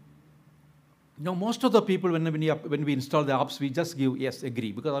 Now, most of the people, when we install the apps, we just give yes,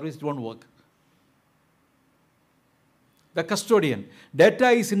 agree, because otherwise it won't work. The custodian. Data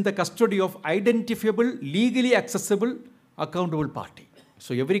is in the custody of identifiable, legally accessible, accountable party.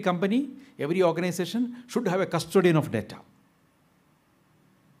 So every company, every organization should have a custodian of data.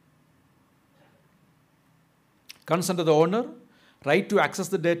 Consent of the owner, right to access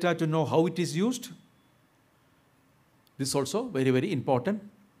the data to know how it is used. This is also very, very important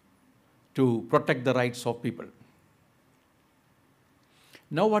to protect the rights of people.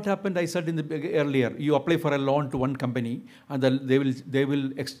 Now what happened, I said earlier, you apply for a loan to one company and they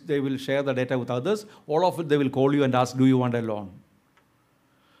will share the data with others. All of it, they will call you and ask, do you want a loan?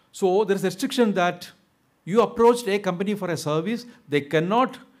 So there is a restriction that you approached a company for a service, they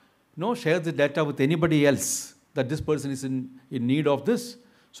cannot share the data with anybody else, that this person is in need of this.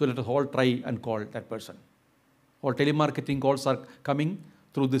 So let us all try and call that person. Or telemarketing calls are coming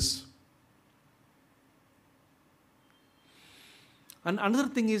through this. And another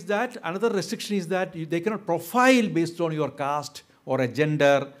thing is that, another restriction is that they cannot profile based on your caste or a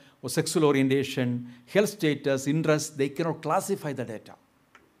gender or sexual orientation, health status, interest. They cannot classify the data.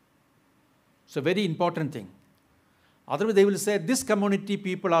 It's a very important thing. Otherwise, they will say, this community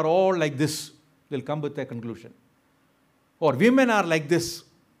people are all like this. They'll come with a conclusion. Or women are like this.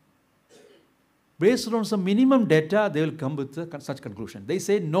 Based on some minimum data, they will come with such conclusion. They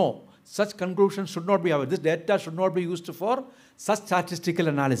say, no, such conclusions should not be available. This data should not be used for such statistical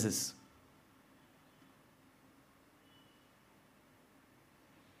analysis.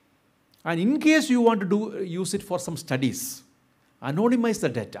 And in case you want to use it for some studies, anonymize the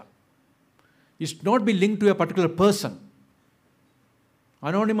data. It should not be linked to a particular person.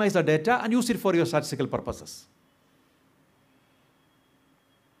 Anonymize the data and use it for your statistical purposes.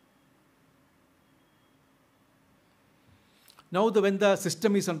 Now, when the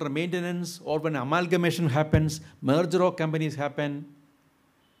system is under maintenance or when amalgamation happens, merger of companies happen,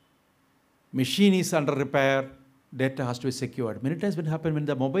 machine is under repair, data has to be secured. Many times when it happens, when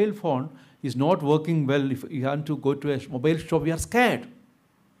the mobile phone is not working well, if you have to go to a mobile shop, we are scared.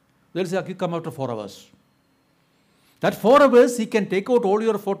 They'll say, you come after 4 hours. That 4 hours, he can take out all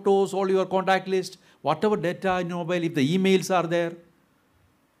your photos, all your contact list, whatever data in your mobile, if the emails are there.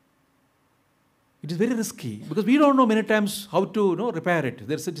 It is very risky because we don't know many times how to repair it.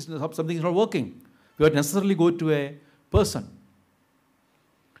 There's something is not working. We have to necessarily go to a person.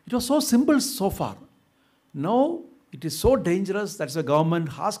 It was so simple so far. Now it is so dangerous that the government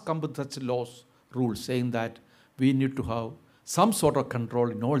has come with such laws, rules saying that we need to have some sort of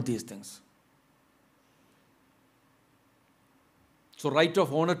control in all these things. So right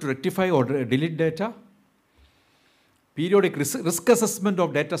of owner to rectify or delete data. Periodic risk assessment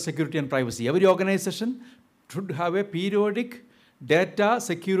of data security and privacy. Every organization should have a periodic data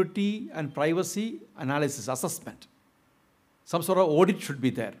security and privacy analysis assessment. Some sort of audit should be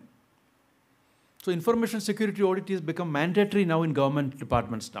there. So information security audit has become mandatory now in government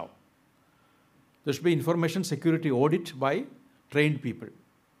departments now. There should be information security audit by trained people.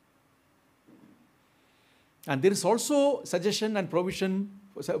 And there is also suggestion and provision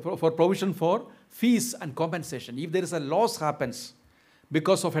for fees and compensation. If there is a loss happens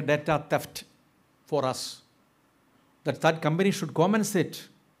because of a data theft for us, that company should compensate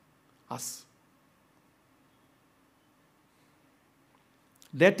us.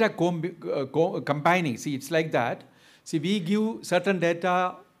 Data combining, see, it's like that. See, we give certain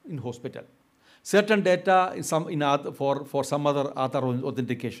data in hospital, certain data for some other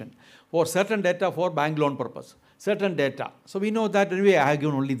authentication, or certain data for bank loan purpose, certain data. So we know that anyway I have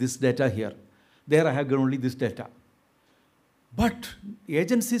given only this data here. There I have given only this data. But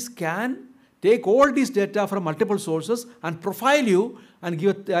agencies can take all these data from multiple sources and profile you and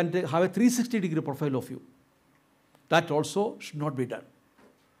have a 360-degree profile of you. That also should not be done.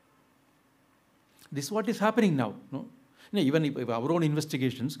 This is what is happening now. No? Even if our own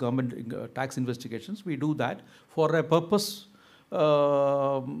investigations, government tax investigations, we do that for a purpose.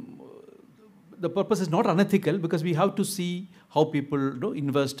 The purpose is not unethical because we have to see how people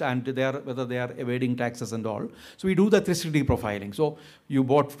invest and whether they are evading taxes and all. So we do the 360 profiling. So you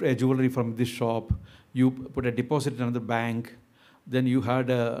bought a jewelry from this shop, you put a deposit in another bank, then you had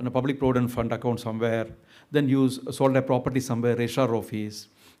a public provident fund account somewhere, then you sold a property somewhere, registrar office,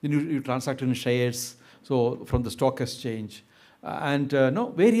 then you transacted in shares, so from the stock exchange, and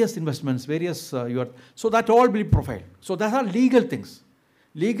no, various investments, various so that all will be profiled. So that are legal things.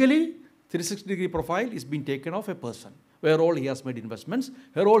 Legally, 360-degree profile is being taken of a person, where all he has made investments,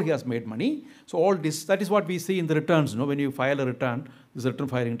 where all he has made money. So all this, that is what we see in the returns. When you file a return, this return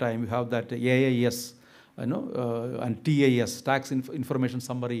filing time, you have that AIS, and TAS, tax information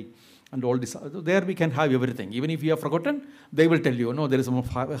summary, and all this. There we can have everything. Even if you have forgotten, they will tell you, no, there is some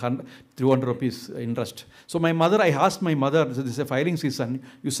 200 rupees interest. So my mother, I asked my mother, this is a filing season,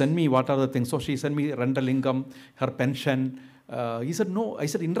 you send me what are the things. So she sent me rental income, her pension. He said, no. I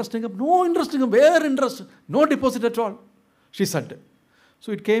said, interest income? No interest income. Where interest? No deposit at all. She said.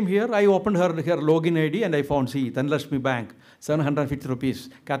 So it came here. I opened her login ID and I found, see, Dhanlakshmi Bank, 750 rupees.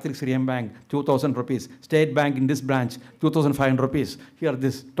 Catholic Syrian Bank, 2,000 rupees. State Bank in this branch, 2,500 rupees. Here,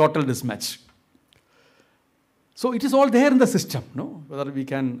 this total mismatch. So it is all there in the system, no? Whether we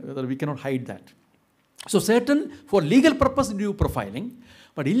cannot hide that. So certain, for legal purpose, do profiling,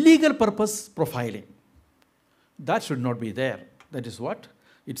 but illegal purpose profiling, that should not be there. That is what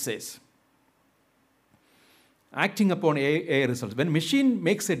it says. Acting upon AI results. When machine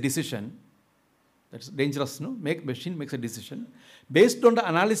makes a decision, that's dangerous, no? Machine makes a decision. Based on the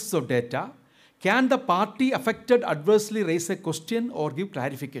analysis of data, can the party affected adversely raise a question or give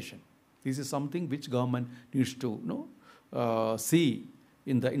clarification? This is something which government needs to see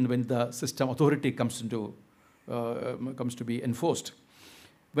when the system authority comes to be enforced.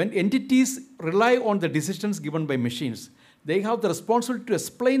 When entities rely on the decisions given by machines, they have the responsibility to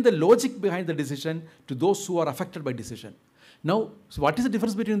explain the logic behind the decision to those who are affected by decision. Now, so what is the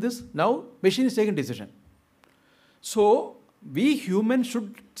difference between this? Now, machine is taking decision. So, we humans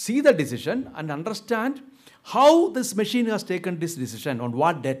should see the decision and understand how this machine has taken this decision, on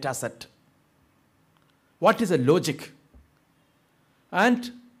what data set. What is the logic?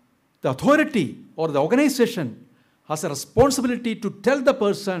 And the authority or the organization has a responsibility to tell the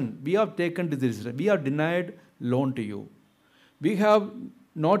person, we have taken this decision, we have denied loan to you. We have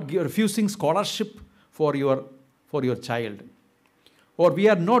not refusing scholarship for your child. Or we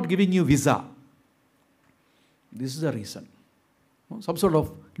are not giving you visa. This is the reason. Some sort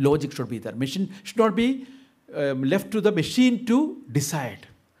of logic should be there. Machine should not be left to the machine to decide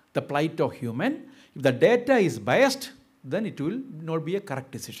the plight of human. If the data is biased, then it will not be a correct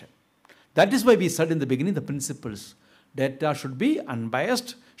decision. That is why we said in the beginning the principles. Data should be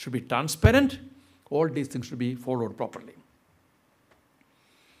unbiased, should be transparent. All these things should be followed properly.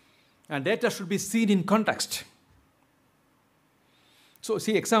 And data should be seen in context. So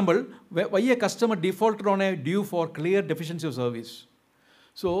see example, why a customer defaulted on a due for clear deficiency of service.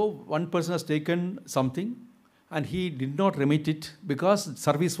 So one person has taken something and he did not remit it because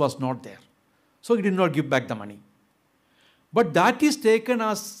service was not there. So he did not give back the money. But that is taken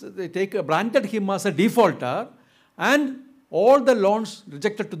as, branded him as a defaulter, and all the loans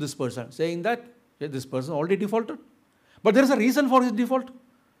rejected to this person, saying that this person already defaulted. But there is a reason for his default.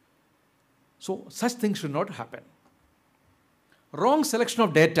 So such things should not happen. Wrong selection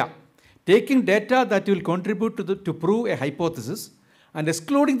of data. Taking data that will contribute to prove a hypothesis and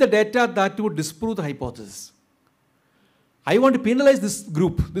excluding the data that would disprove the hypothesis. I want to penalize this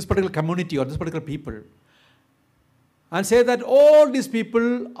group, this particular community or this particular people, and say that all these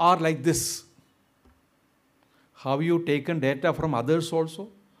people are like this. Have you taken data from others also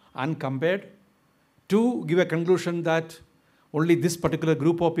and compared to give a conclusion that only this particular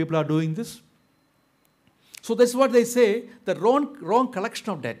group of people are doing this? So that's what they say, the wrong collection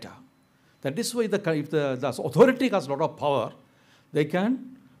of data. That is why if the authority has a lot of power, they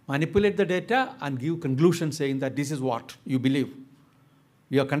can manipulate the data and give conclusions saying that this is what you believe.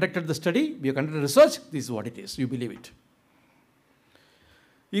 We have conducted the study, we have conducted research, this is what it is, you believe it.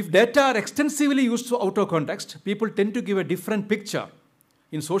 If data are extensively used out of context, people tend to give a different picture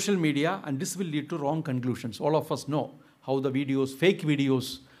in social media, and this will lead to wrong conclusions. All of us know how the videos, fake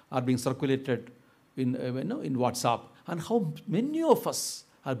videos are being circulated in WhatsApp, and how many of us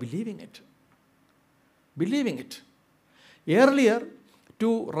are believing it. Believing it. Earlier,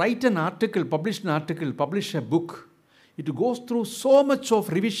 to write an article, publish a book, it goes through so much of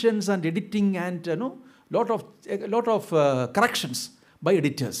revisions and editing and lot of corrections by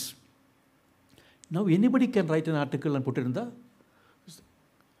editors. Now anybody can write an article and put it in the...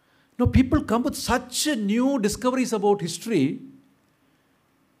 Now people come with such new discoveries about history,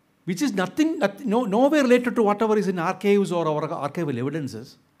 which is nowhere related to whatever is in archives or our archival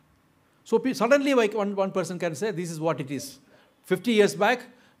evidences. So suddenly one person can say, this is what it is. 50 years back,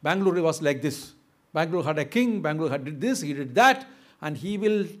 Bengaluru was like this. Bengaluru had a king, Bengaluru did this, he did that, and he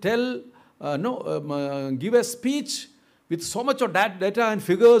will give a speech with so much of that data and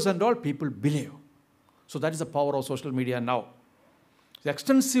figures and all, people believe. So that is the power of social media now. So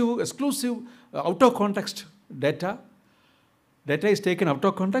extensive, exclusive, out of context data. Data is taken out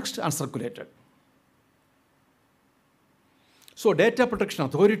of context and circulated. So Data Protection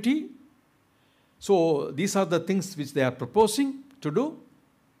Authority, so these are the things which they are proposing to do,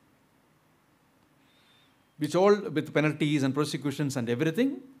 which all with penalties and prosecutions and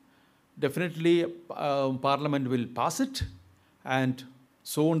everything. Definitely Parliament will pass it, and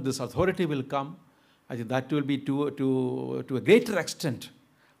soon this authority will come. I think that will be to a greater extent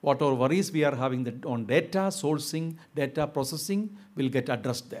what our worries we are having on data sourcing, data processing will get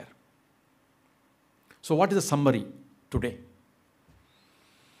addressed there. So what is the summary today?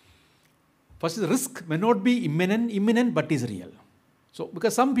 First, the risk may not be imminent, but is real. So,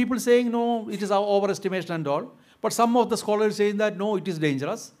 because some people saying, no, it is our overestimation and all, but some of the scholars saying that, no, it is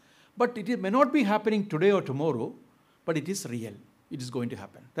dangerous, but it may not be happening today or tomorrow, but it is real. It is going to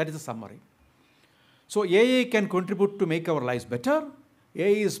happen. That is the summary. So, AI can contribute to make our lives better. AI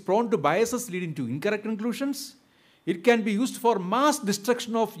is prone to biases leading to incorrect conclusions. It can be used for mass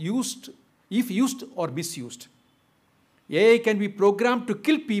destruction if used or misused. AI can be programmed to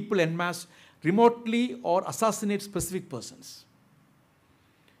kill people en masse remotely or assassinate specific persons.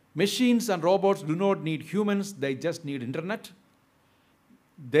 Machines and robots do not need humans, they just need internet.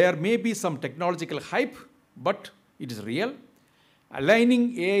 There may be some technological hype, but it is real.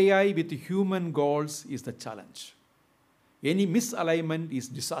 Aligning AI with human goals is the challenge. Any misalignment is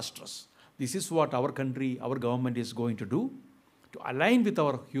disastrous. This is what our country, our government is going to do, to align with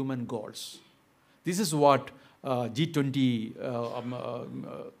our human goals. This is what G20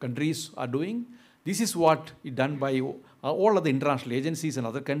 countries are doing. This is what is done by all of the international agencies and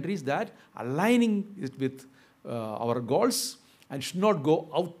other countries, that aligning it with our goals and should not go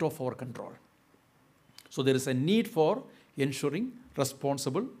out of our control. So there is a need for ensuring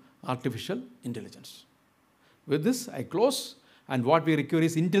responsible artificial intelligence. With this, I close. And what we require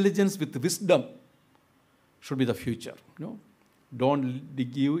is intelligence with wisdom should be the future. Don't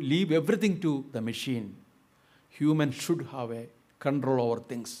leave everything to the machine. Humans should have a control over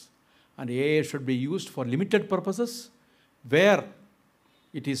things. And AI should be used for limited purposes where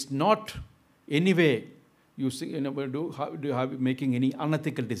it is not anyway making any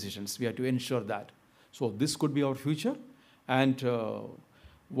unethical decisions. We have to ensure that. So this could be our future. And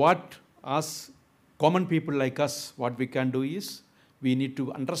what us common people like us, what we can do is, we need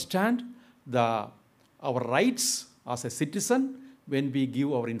to understand our rights as a citizen when we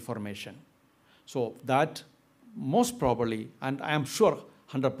give our information. So that most probably, and I am sure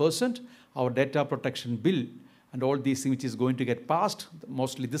 100%, our data protection bill and all these things which is going to get passed,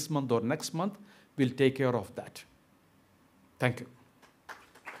 mostly this month or next month, will take care of that. Thank you.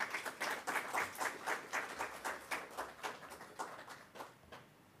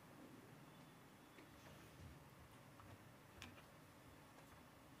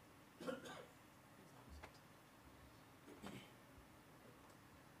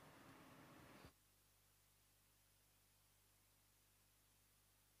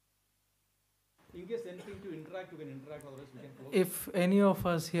 In case anything to interact, you can interact, otherwise we can close. If any of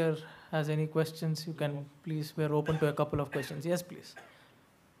us here has any questions, you can please, we're open to a couple of questions. Yes, please.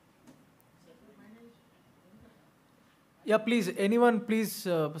 Yeah, please, anyone please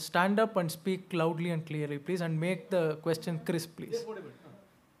stand up and speak loudly and clearly, please, and make the question crisp, please. Yes, whatever.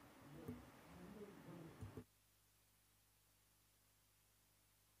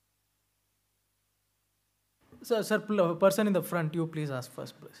 Sir, person in the front, you please ask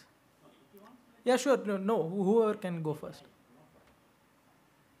first, please. Yeah, sure. No, whoever can go first.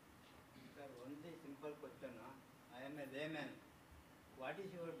 Sir, only simple question. I am a layman. What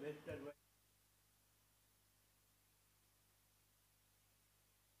is your best advice?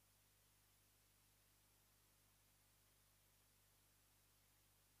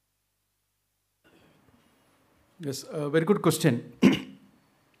 Yes, very good question.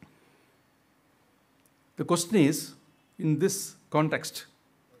 The question is, in this context,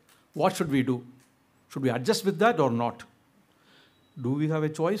 what should we do? Should we adjust with that or not? Do we have a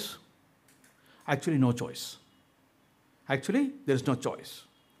choice? Actually, no choice. Actually, there is no choice.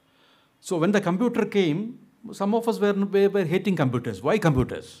 So when the computer came, some of us were hating computers. Why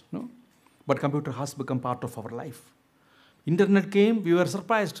computers? No? But computer has become part of our life. Internet came, we were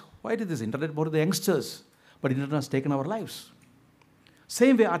surprised. Why did this internet for the youngsters? But internet has taken our lives.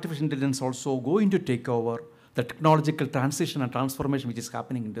 Same way, artificial intelligence also going to take over the technological transition and transformation which is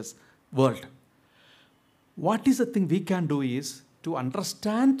happening in this world. What is the thing we can do is to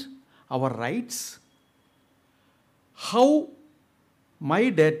understand our rights, how my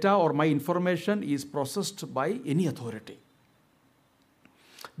data or my information is processed by any authority.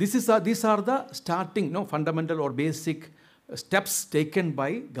 These are the starting, fundamental or basic steps taken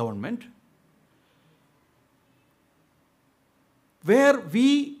by government, where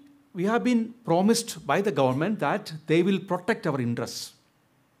we have been promised by the government that they will protect our interests.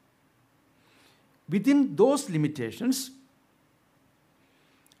 Within those limitations,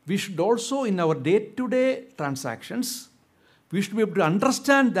 we should also, in our day-to-day transactions, we should be able to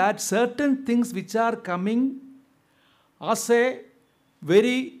understand that certain things which are coming as a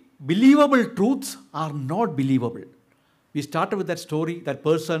very believable truths are not believable. We started with that story, that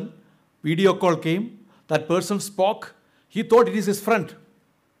person, video call came, that person spoke, he thought it is his friend.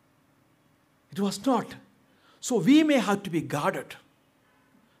 It was not. So we may have to be guarded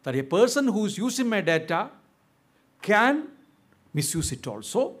that a person who is using my data can misuse it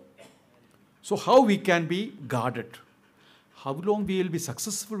also. So how we can be guarded? How long we will be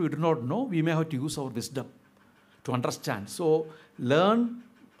successful, we do not know. We may have to use our wisdom to understand. So learn,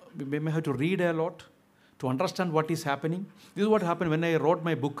 we may have to read a lot to understand what is happening. This is what happened when I wrote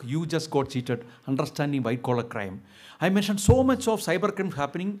my book, You Just Got Cheated, Understanding White Collar Crime. I mentioned so much of cybercrime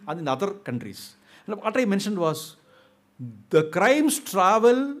happening in other countries. And what I mentioned was the crimes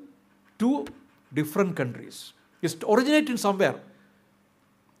travel to different countries. It's originating somewhere.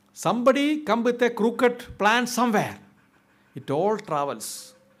 Somebody come with a crooked plan somewhere. It all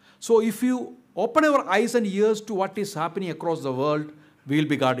travels. So if you open our eyes and ears to what is happening across the world, we will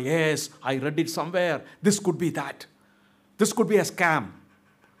be guarded. Yes, I read it somewhere. This could be that. This could be a scam.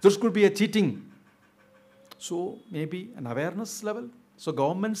 This could be a cheating. So maybe an awareness level. So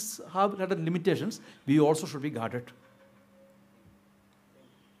governments have had limitations. We also should be guarded.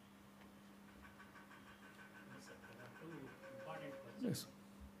 Yes.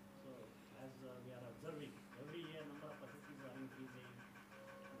 So, as we are observing, every year number of processes are increasing,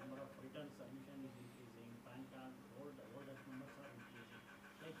 number of return submission is increasing, PAN card, old numbers are increasing,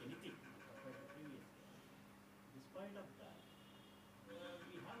 like anything compared to previous year. Despite of that,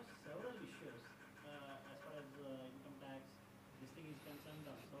 we have several issues as far as income tax, this thing is concerned,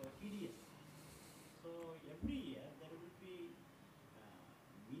 also TDS. So, every year there will be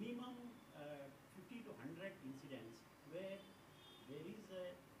minimum 50 to 100 incidents where there is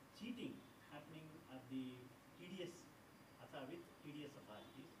a cheating happening at the TDS with TDS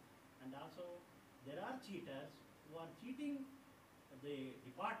authorities, and also there are cheaters who are cheating the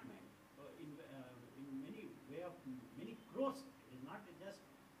department in many way of many crores. It is not just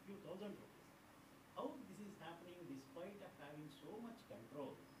few thousand rupees. How this is happening despite of having so much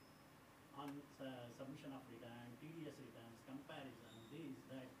control on submission of return, TDS returns, comparison, this,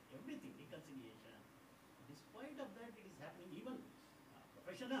 that, everything, reconciliation. Despite of that, it is happening. Even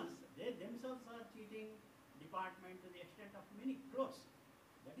professionals, they themselves are cheating department to the extent of many crores.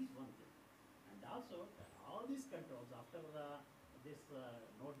 That is one thing. And also, all these controls after this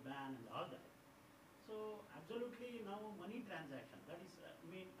note ban and all that. So, absolutely now money transaction, that is,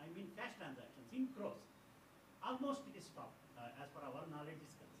 I mean cash transactions in crores, almost it is stopped as per our knowledge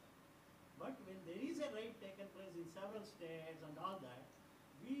is concerned. But when there is a raid taken place in several states and all that,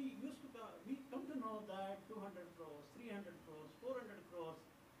 we come to know that 200 crores, 300 crores, 400 crores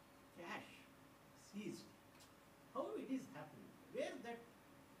cash seized. How it is happening? Where that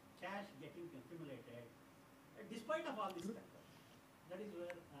cash getting accumulated, despite of all this factor? That is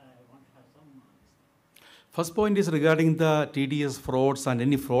where I want to have some. First point is regarding the TDS frauds and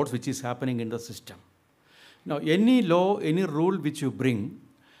any frauds which is happening in the system. Now, any law, any rule which you bring,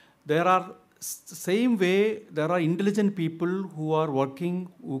 there are same way there are intelligent people who are working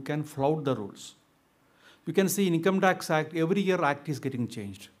who can flout the rules. You can see in Income Tax Act, every year act is getting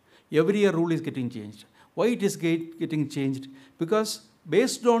changed. Every year rule is getting changed. Why it is getting changed? Because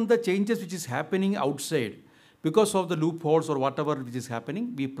based on the changes which is happening outside, because of the loopholes or whatever which is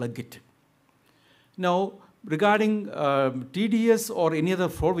happening, we plug it. Now, regarding TDS or any other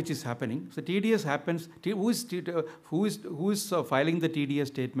fraud which is happening, so TDS happens, who is filing the TDS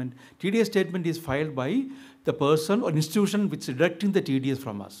statement? TDS statement is filed by the person or institution which is deducting the TDS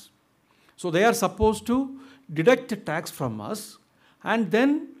from us. So they are supposed to deduct a tax from us and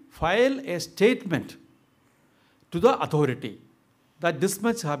then file a statement to the authority that this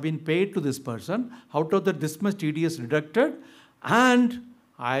much have been paid to this person, out of that this much TDS deducted, and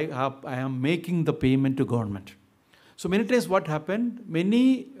I am making the payment to government. So many times what happened,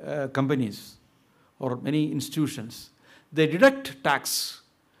 many companies or many institutions, they deduct tax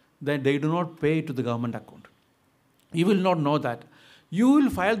that they do not pay to the government account. You will not know that. You will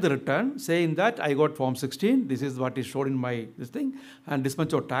file the return saying that I got form 16, this is what is shown in my this thing, and this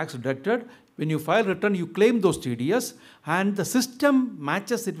much of tax deducted. When you file return, you claim those TDS, and the system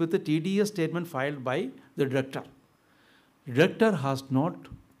matches it with the TDS statement filed by the deductor. Deductor has not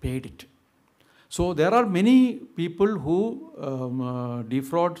paid it. So there are many people who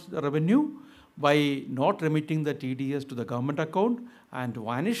defraud the revenue by not remitting the TDS to the government account and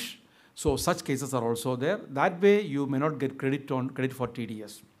vanish. So such cases are also there. That way you may not get credit for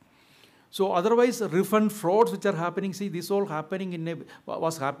TDS. So otherwise, refund frauds which are happening, see, this all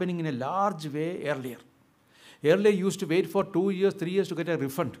was happening in a large way earlier. Earlier you used to wait for 2 years, 3 years to get a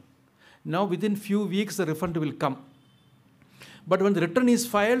refund. Now within few weeks the refund will come. But when the return is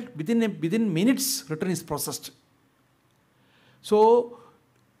filed, within minutes return is processed. So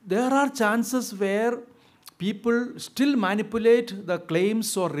there are chances where people still manipulate the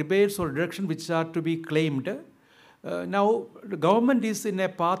claims or rebates or deduction which are to be claimed. Now the government is in a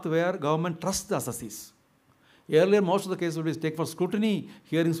path where government trusts the assessees. Earlier most of the cases will be taken for scrutiny,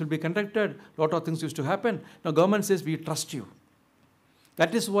 hearings will be conducted, lot of things used to happen. Now government says we trust you.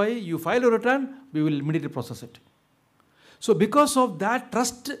 That is why you file a return, we will immediately process it. So because of that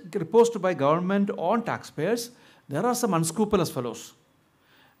trust reposed by government on taxpayers, there are some unscrupulous fellows.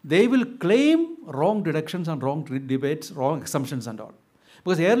 They will claim wrong deductions and wrong debates, wrong assumptions and all.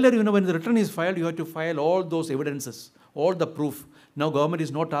 Because earlier, when the return is filed, you have to file all those evidences, all the proof. Now government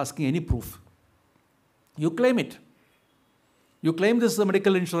is not asking any proof. You claim it. You claim this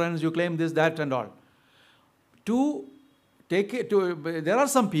medical insurance, you claim this, that and all. There are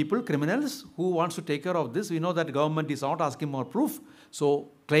some people, criminals, who wants to take care of this. We know that government is not asking more proof, so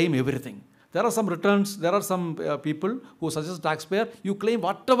claim everything. There are some returns, there are some people who suggest taxpayer, you claim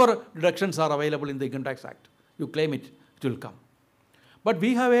whatever deductions are available in the Income Tax Act. You claim it, it will come. But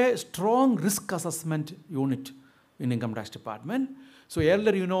we have a strong risk assessment unit in Income Tax Department. So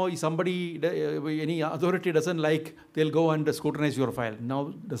earlier, if somebody, any authority doesn't like, they'll go and scrutinize your file. Now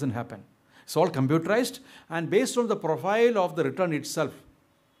it doesn't happen. It's all computerized and based on the profile of the return itself.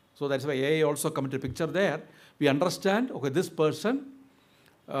 So that's why AI also come into picture there. We understand, okay, this person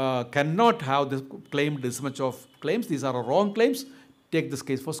cannot have this claimed this much of claims. These are wrong claims. Take this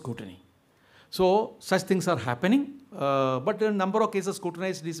case for scrutiny. So such things are happening. But in a number of cases,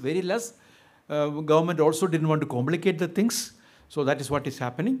 scrutinized is very less. Government also didn't want to complicate the things. So that is what is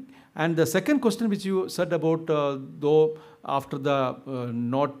happening. And the second question which you said about though after the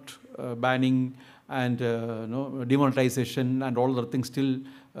not banning and demonetization and all other things, still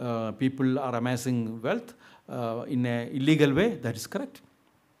people are amassing wealth in an illegal way, that is correct.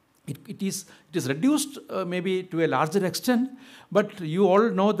 It is reduced maybe to a larger extent, but you all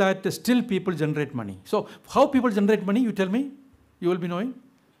know that still people generate money. So how people generate money, you tell me? You will be knowing?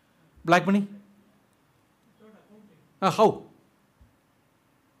 Black money? How?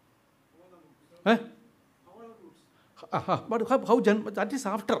 But how that is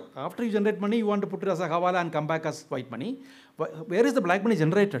after you generate money, you want to put it as a hawala and come back as white money. Where is the black money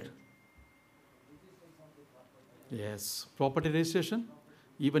generated? Yes, property registration.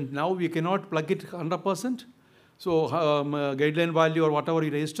 Even now we cannot plug it 100%. So guideline value or whatever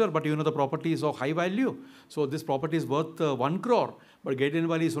you register, but the property is of high value. So this property is worth 1 crore, but guideline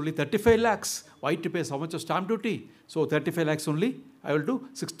value is only 35 lakhs. Why to pay so much of stamp duty? So 35 lakhs only, I will do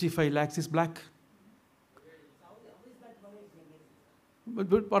 65 lakhs is black.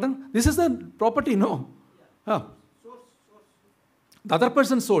 But pardon? This is the property, no? The other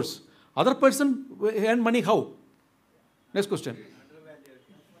person's source. Other person earn money how? Next question.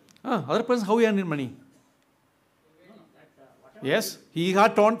 Other person how he earn money? Yes, he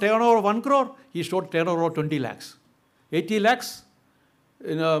had turnover of 1 crore. He showed turnover of 20 lakhs. 80 lakhs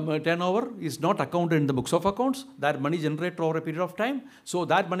turnover is not accounted in the books of accounts. That money generated over a period of time. So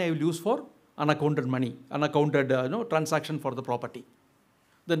that money I will use for unaccounted money, unaccounted transaction for the property.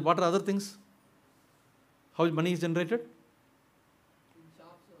 Then what are other things? How money is generated? In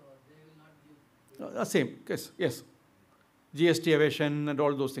shops, they will not give. Same, yes. GST evasion and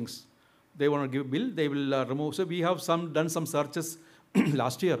all those things. They want to give bill, they will remove. So we have done some searches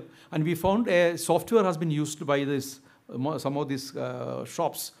last year, and we found a software has been used by some of these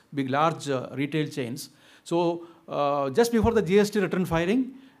shops, large retail chains. So just before the GST return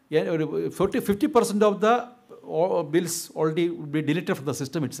filing, 50% of the bills already would be deleted from the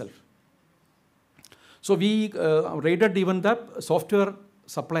system itself. So we raided even the software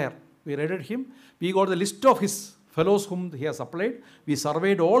supplier. We raided him. We got the list of his fellows whom he has supplied. We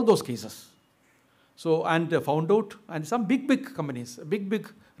surveyed all those cases. So, and found out, and some big companies,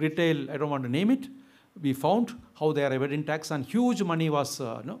 big retail, I don't want to name it, we found how they are evading tax, and huge money was,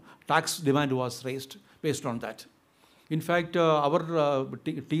 tax demand was raised based on that. In fact, our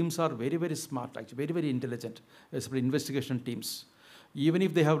teams are very smart, actually, very intelligent, especially investigation teams. Even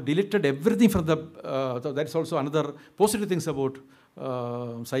if they have deleted everything from the, that's also another positive things about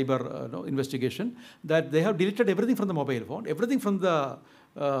cyber investigation, that they have deleted everything from the mobile phone, everything from the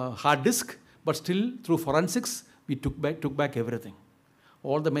hard disk, But still, through forensics, we took back everything.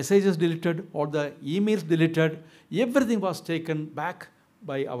 All the messages deleted, all the emails deleted, everything was taken back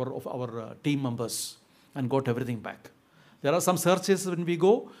by our team members and got everything back. There are some searches when we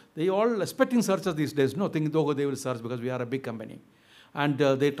go, they all expecting searches these days. No, think though they will search because we are a big company. And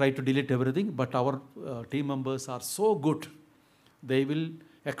they try to delete everything, but our team members are so good. They will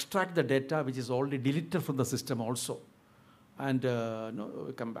extract the data which is already deleted from the system also and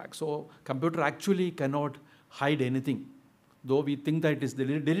come back. So computer actually cannot hide anything. Though we think that it is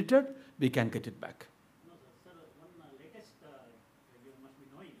deleted, we can get it back. No, sir, one latest, you must be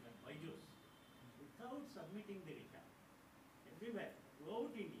knowing that Byju's, without submitting the return, everywhere,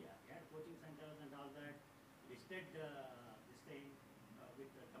 throughout India, we had coaching centers and all that, listed this thing with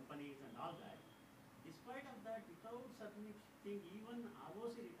the companies and all that. Despite of that, without submitting even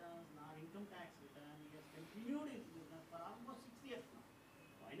ROC returns nor income tax return, he has continued his business for almost 6 years now.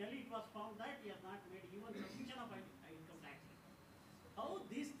 Finally, it was found that he has not made even submission of income tax return. How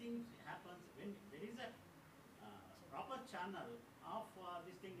these things happens when there is a proper channel of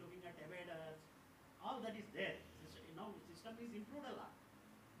this thing looking at evaders, all that is there. Now system is improved a lot.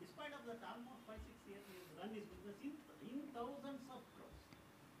 Despite of that, almost 5-6 years he has run his business in thousands of crores.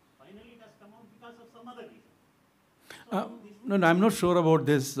 Finally, it has come out because of some other reason. No, I'm not sure about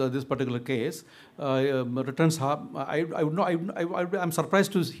this particular case. Returns I'm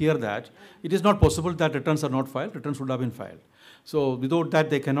surprised to hear that. It is not possible that returns are not filed. Returns would have been filed. So without that,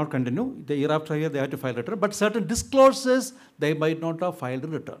 they cannot continue. The year after year, they have to file return. But certain disclosures, they might not have filed a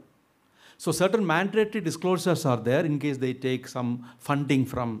return. So certain mandatory disclosures are there in case they take some funding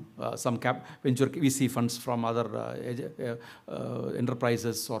from some venture VC funds from other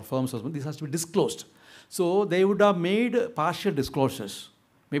enterprises or firms. This has to be disclosed. So they would have made partial disclosures.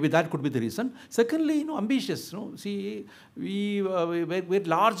 Maybe that could be the reason. Secondly, ambitious. See, we had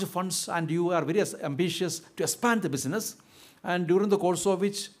large funds and you are very ambitious to expand the business. And during the course of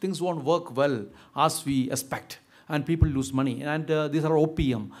which things won't work well as we expect. And people lose money. And these are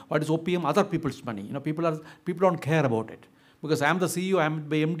OPM. What is OPM? Other people's money. People don't care about it. Because I am the CEO, I am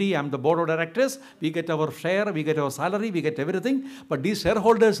the MD, I am the board of directors. We get our share, we get our salary, we get everything. But these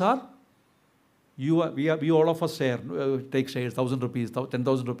shareholders are, we all of us share, take shares, 1,000 rupees,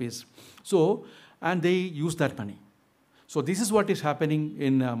 10,000 rupees. So, and they use that money. So this is what is happening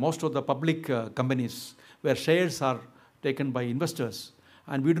in most of the public companies where shares are taken by investors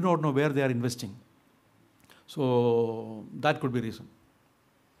and we do not know where they are investing. So that could be reason.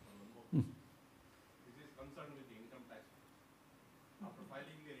 This is concerned with the income tax. After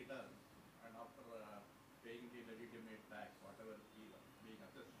filing the return and after paying the legitimate tax, whatever is being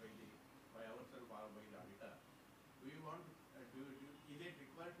assessed by ourselves or by the auditor, do you want, is it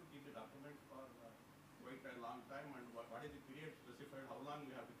required to keep the documents for quite a long time, and what is the period specified, how long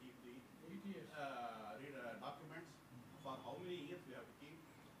we have to keep the documents, for how many years we have to keep,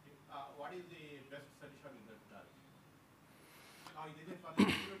 what is the best solution in that regard? This is for the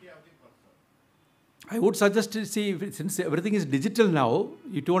security of the person. I would suggest to see, since everything is digital now,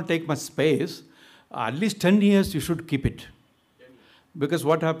 it won't take much space. At least 10 years you should keep it. Because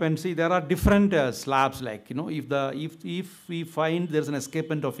what happens, see, there are different slabs, like, if we find there's an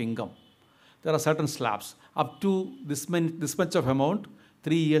escapement of income, there are certain slabs. Up to this much of amount,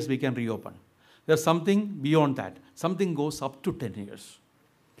 3 years we can reopen. There's something beyond that. Something goes up to 10 years.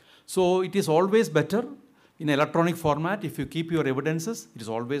 So it is always better in electronic format. If you keep your evidences, it is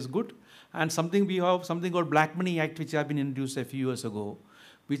always good. And we have something called Black Money Act, which have been introduced a few years ago,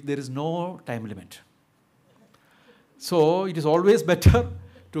 which there is no time limit. So it is always better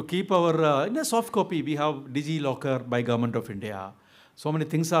to keep our, in a soft copy, we have DigiLocker by Government of India. So many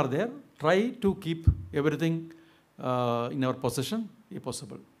things are there. Try to keep everything in our possession, if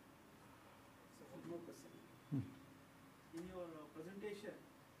possible. One more question. In your presentation,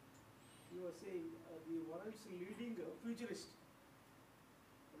 you were saying the world's leading futurist,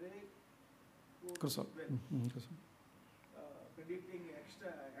 Ray predicting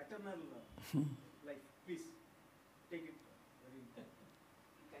eternal life. Please take it.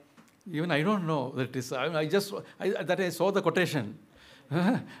 Even I don't know that is. I saw the quotation.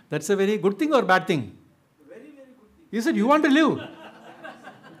 That's a very good thing or bad thing? Very, very good thing. He said, you want to live?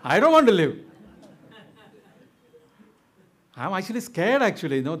 I don't want to live. I'm actually scared,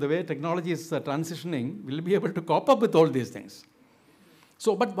 actually. The way technology is transitioning, we'll be able to cope up with all these things.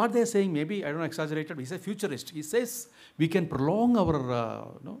 So, but what they're saying, maybe, I don't exaggerate it, he's a futurist. He says we can prolong our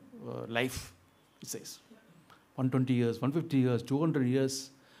life, he says. 120 years, 150 years, 200 years,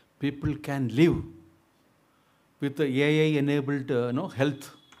 people can live with the AI-enabled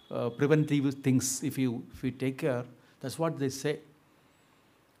health, preventive things if you take care. That's what they say.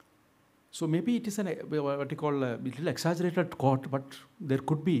 So maybe it is what you call a little exaggerated quote, but there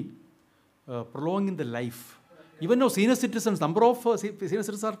could be prolonging the life. Even now, senior citizens, number of senior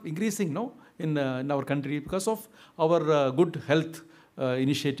citizens are increasing now in our country because of our good health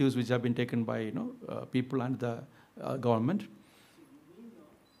initiatives which have been taken by people and the government.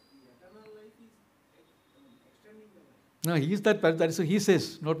 No, he is that is what he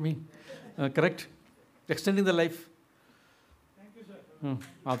says, not me. Correct? Extending the life. Thank you, sir.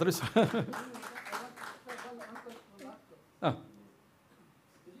 Others. Ah.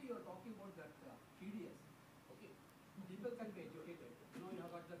 You see, you're talking about that TDS. Okay, people can be educated. You have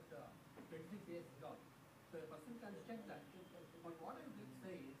got that 26 days job. So a person can check that. But what I would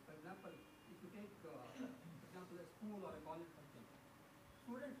say is, for example, if you take, for example, a school or a college something,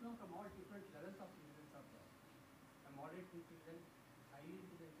 students know from all different levels of intelligence are there. A moderate intelligence, highly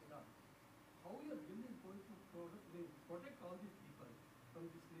intelligent student. How your bill is going to protect all these people from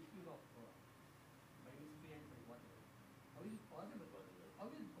this misuse of by miscreants and whatever? How is it possible? How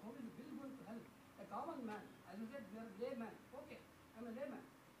is the bill going to help? A common man, as you said, we are a layman. Okay, I'm a layman.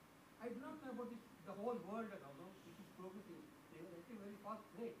 I do not know about the whole world and all, it is progressing at a very fast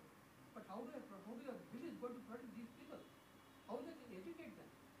rate. But how your bill is going to protect these people? How they can educate them?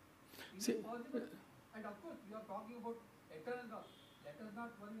 Is it possible? And of course, we are talking about eternal law. Let us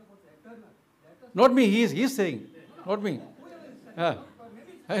not worry about the eternal. Not me, he is saying. Not me. Whoever is saying,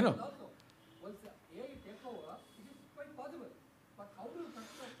 maybe it's I know. also. Once the AI takes over, it is quite possible. But how do you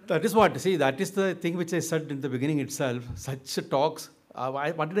protect That is what, see, that is the thing which I said in the beginning itself. Such talks,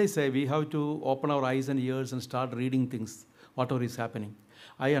 what did I say? We have to open our eyes and ears and start reading things, whatever is happening.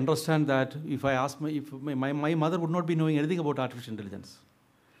 I understand that if I ask my mother would not be knowing anything about artificial intelligence.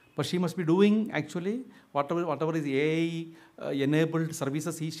 But she must be doing actually whatever is AI enabled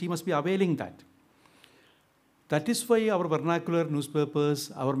services, she must be availing that. That is why our vernacular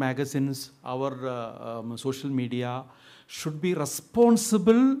newspapers, our magazines, our social media should be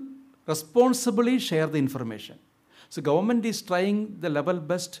responsibly share the information. So government is trying the level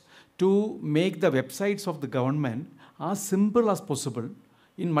best to make the websites of the government as simple as possible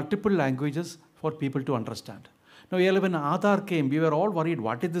in multiple languages for people to understand. Now, when Aadhaar came, we were all worried,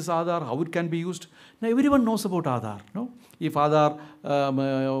 what is this Aadhaar, how it can be used? Now, everyone knows about Aadhaar. No? If Aadhaar,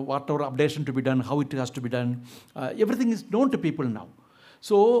 whatever updation to be done, how it has to be done, everything is known to people now.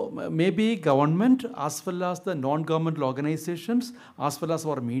 So, maybe government as well as the non-governmental organizations, as well as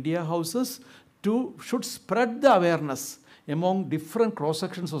our media houses, should spread the awareness among different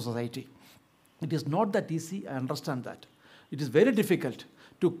cross-sections of society. It is not that easy, I understand that. It is very difficult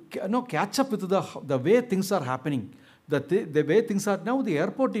to catch up with the way things are happening. The way things are now, the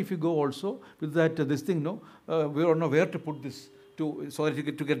airport, if you go also, with that this thing, we don't know where to put this so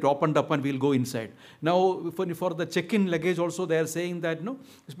that to get opened up and we'll go inside. Now, for the check-in luggage also, they are saying that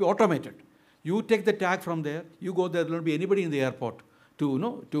it's be automated. You take the tag from there, you go there, there won't be anybody in the airport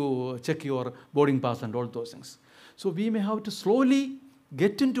to check your boarding pass and all those things. So we may have to slowly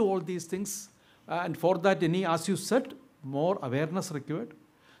get into all these things, and for that, as you said, more awareness required,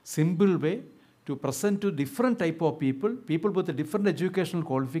 simple way to present to different type of people with different educational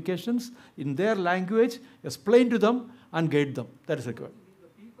qualifications in their language, explain to them and guide them. That is required. The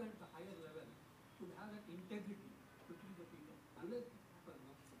people at the higher level should have that integrity to treat the people. Unless people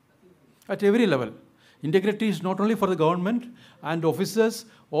nothing. At every level. Integrity is not only for the government and officers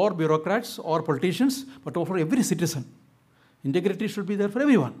or bureaucrats or politicians, but for every citizen. Integrity should be there for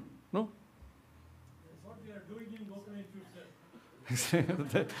everyone. No? That's what we are doing in Gokhale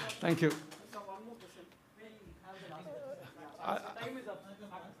future. Thank you. So one more question. May I have the last question? Time is up.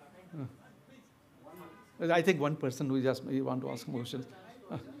 I think one person who just want to ask a question.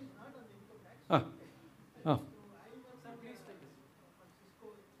 Ah. Ah.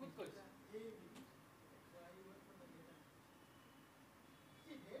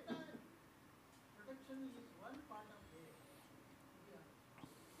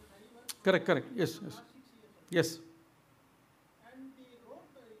 Correct. Yes. Yes. And the road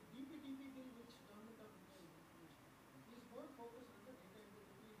DPTP bill which government of India is more focused on the data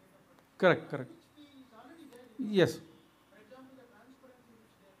integrity, data protection. Correct. Which is already there. Yes. For example, the transparency which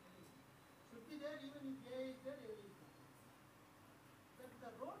they are telling should be there even if AI is there, AI is not. But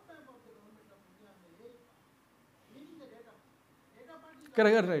the roadmap of the government of India on the AI part, meaning the data part is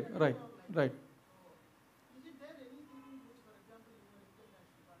Correct. Right. is it there anything which, for example, in your income tax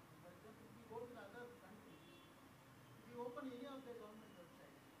department, for example, if you go to the other countries, if you open any of their government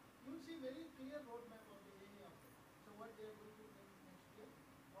websites, you will see very clear roadmap of the AI of it. So what they are going to do next year,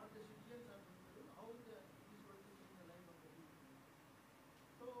 what the citizens are going to do, how it is going to change the life of the people.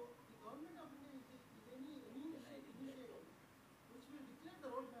 So the government of India is any initiative which will declare the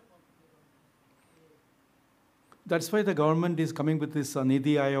roadmap of the government. That's why the government is coming with this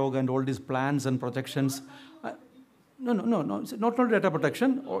Niti Aayog and all these plans and projections. No. It's not only data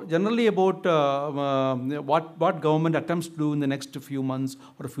protection. Generally about what government attempts to do in the next few months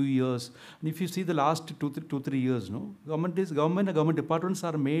or a few years. And if you see the last 3 years, no, government and government departments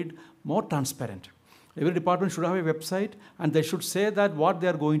are made more transparent. Every department should have a website, and they should say that what they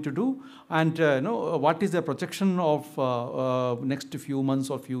are going to do, and what is their projection of next few months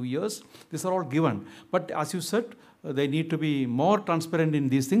or few years. These are all given. But as you said, they need to be more transparent in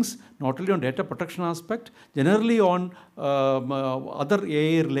these things, not only on data protection aspect, generally on other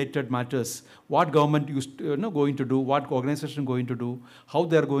AI-related matters. What government going to do, what organization going to do, how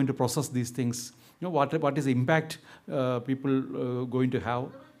they are going to process these things. What is the impact people going to have.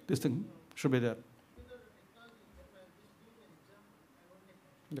 This thing should be there.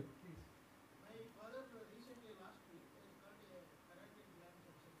 My father recently last week has got a carotid gland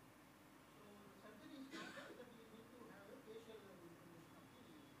surgery. So surgery is not that you need to have a facial information of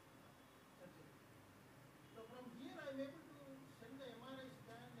the surgery. So from here I am able to send the MRI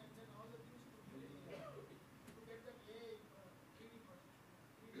scan and then all the things to get the AI 3D model.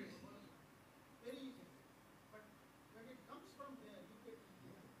 Very easy. But when it comes from there, UK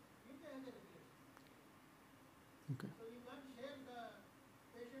has a regulation. Okay. So you can't share the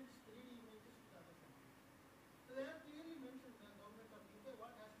patient's 3D images to the other country. So they have clearly mentioned, the government of UK,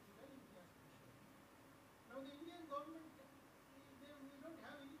 what has to be done, India has to be shared. Now the Indian government, we don't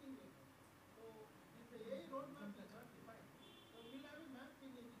have anything like that. So if the AI roadmap is not defined, so we'll have a map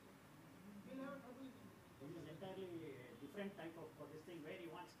in education. We'll have a trouble in education. This is entirely a different type of this thing where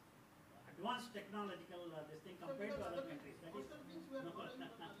he wants advanced technological this thing compared to other countries. That is, Most of the things we are following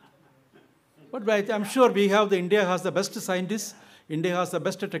from other countries. But I'm sure India has the best scientists, India has the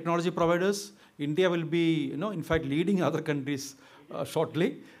best technology providers. India will be, in fact, leading other countries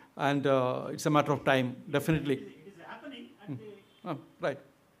shortly, and it's a matter of time, definitely. it is happening at the Right.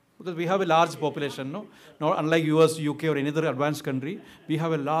 Because we have a large population, no? Not unlike US, UK, or any other advanced country, we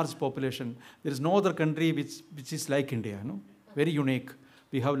have a large population. There is no other country which is like India, no? Very unique.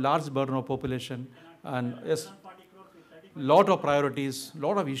 We have large burden of population, and yes, 40 crores with 30%. lot of priorities,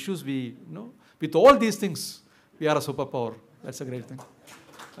 lot of issues. With all these things, we are a superpower. That's a great thing.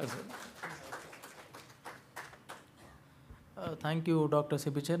 That's it. Thank you, Dr.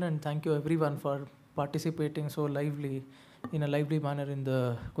 Sibichen, and thank you everyone for participating so in a lively manner in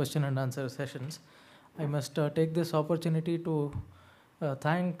the question and answer sessions. I must take this opportunity to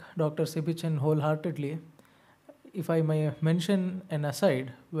thank Dr. Sibichen wholeheartedly. If I may mention an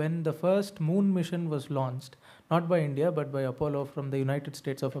aside, when the first moon mission was launched, not by India but by Apollo from the United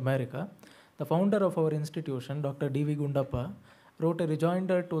States of America, the founder of our institution, Dr. D.V. Gundappa, wrote a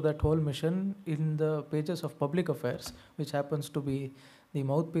rejoinder to that whole mission in the pages of Public Affairs, which happens to be the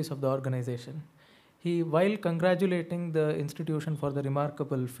mouthpiece of the organization. He, while congratulating the institution for the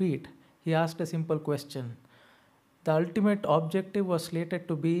remarkable feat, he asked a simple question. The ultimate objective was slated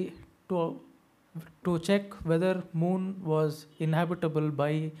to be to check whether moon was inhabitable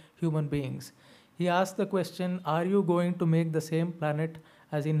by human beings. He asked the question, are you going to make the same planet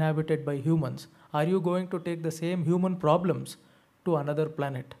as inhabited by humans? Are you going to take the same human problems to another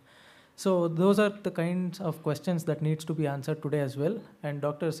planet? So those are the kinds of questions that needs to be answered today as well. And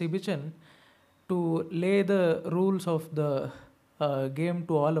Dr. Sibichen, to lay the rules of the game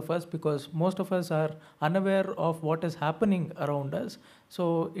to all of us, because most of us are unaware of what is happening around us.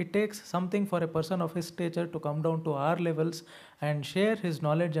 So it takes something for a person of his stature to come down to our levels and share his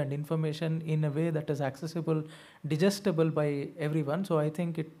knowledge and information in a way that is accessible, digestible by everyone. So I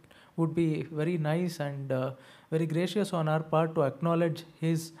think it would be very nice and very gracious on our part to acknowledge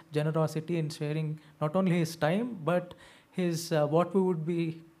his generosity in sharing not only his time but his what we would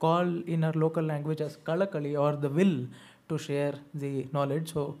be called in our local language as kalakali, or the will to share the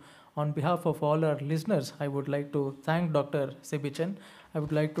knowledge. So on behalf of all our listeners, I would like to thank Dr. Sibichen. I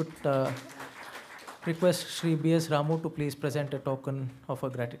would like to request Shri B.S. Ramu to please present a token of our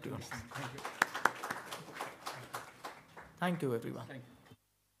gratitude. Thank you, everyone. Thank you.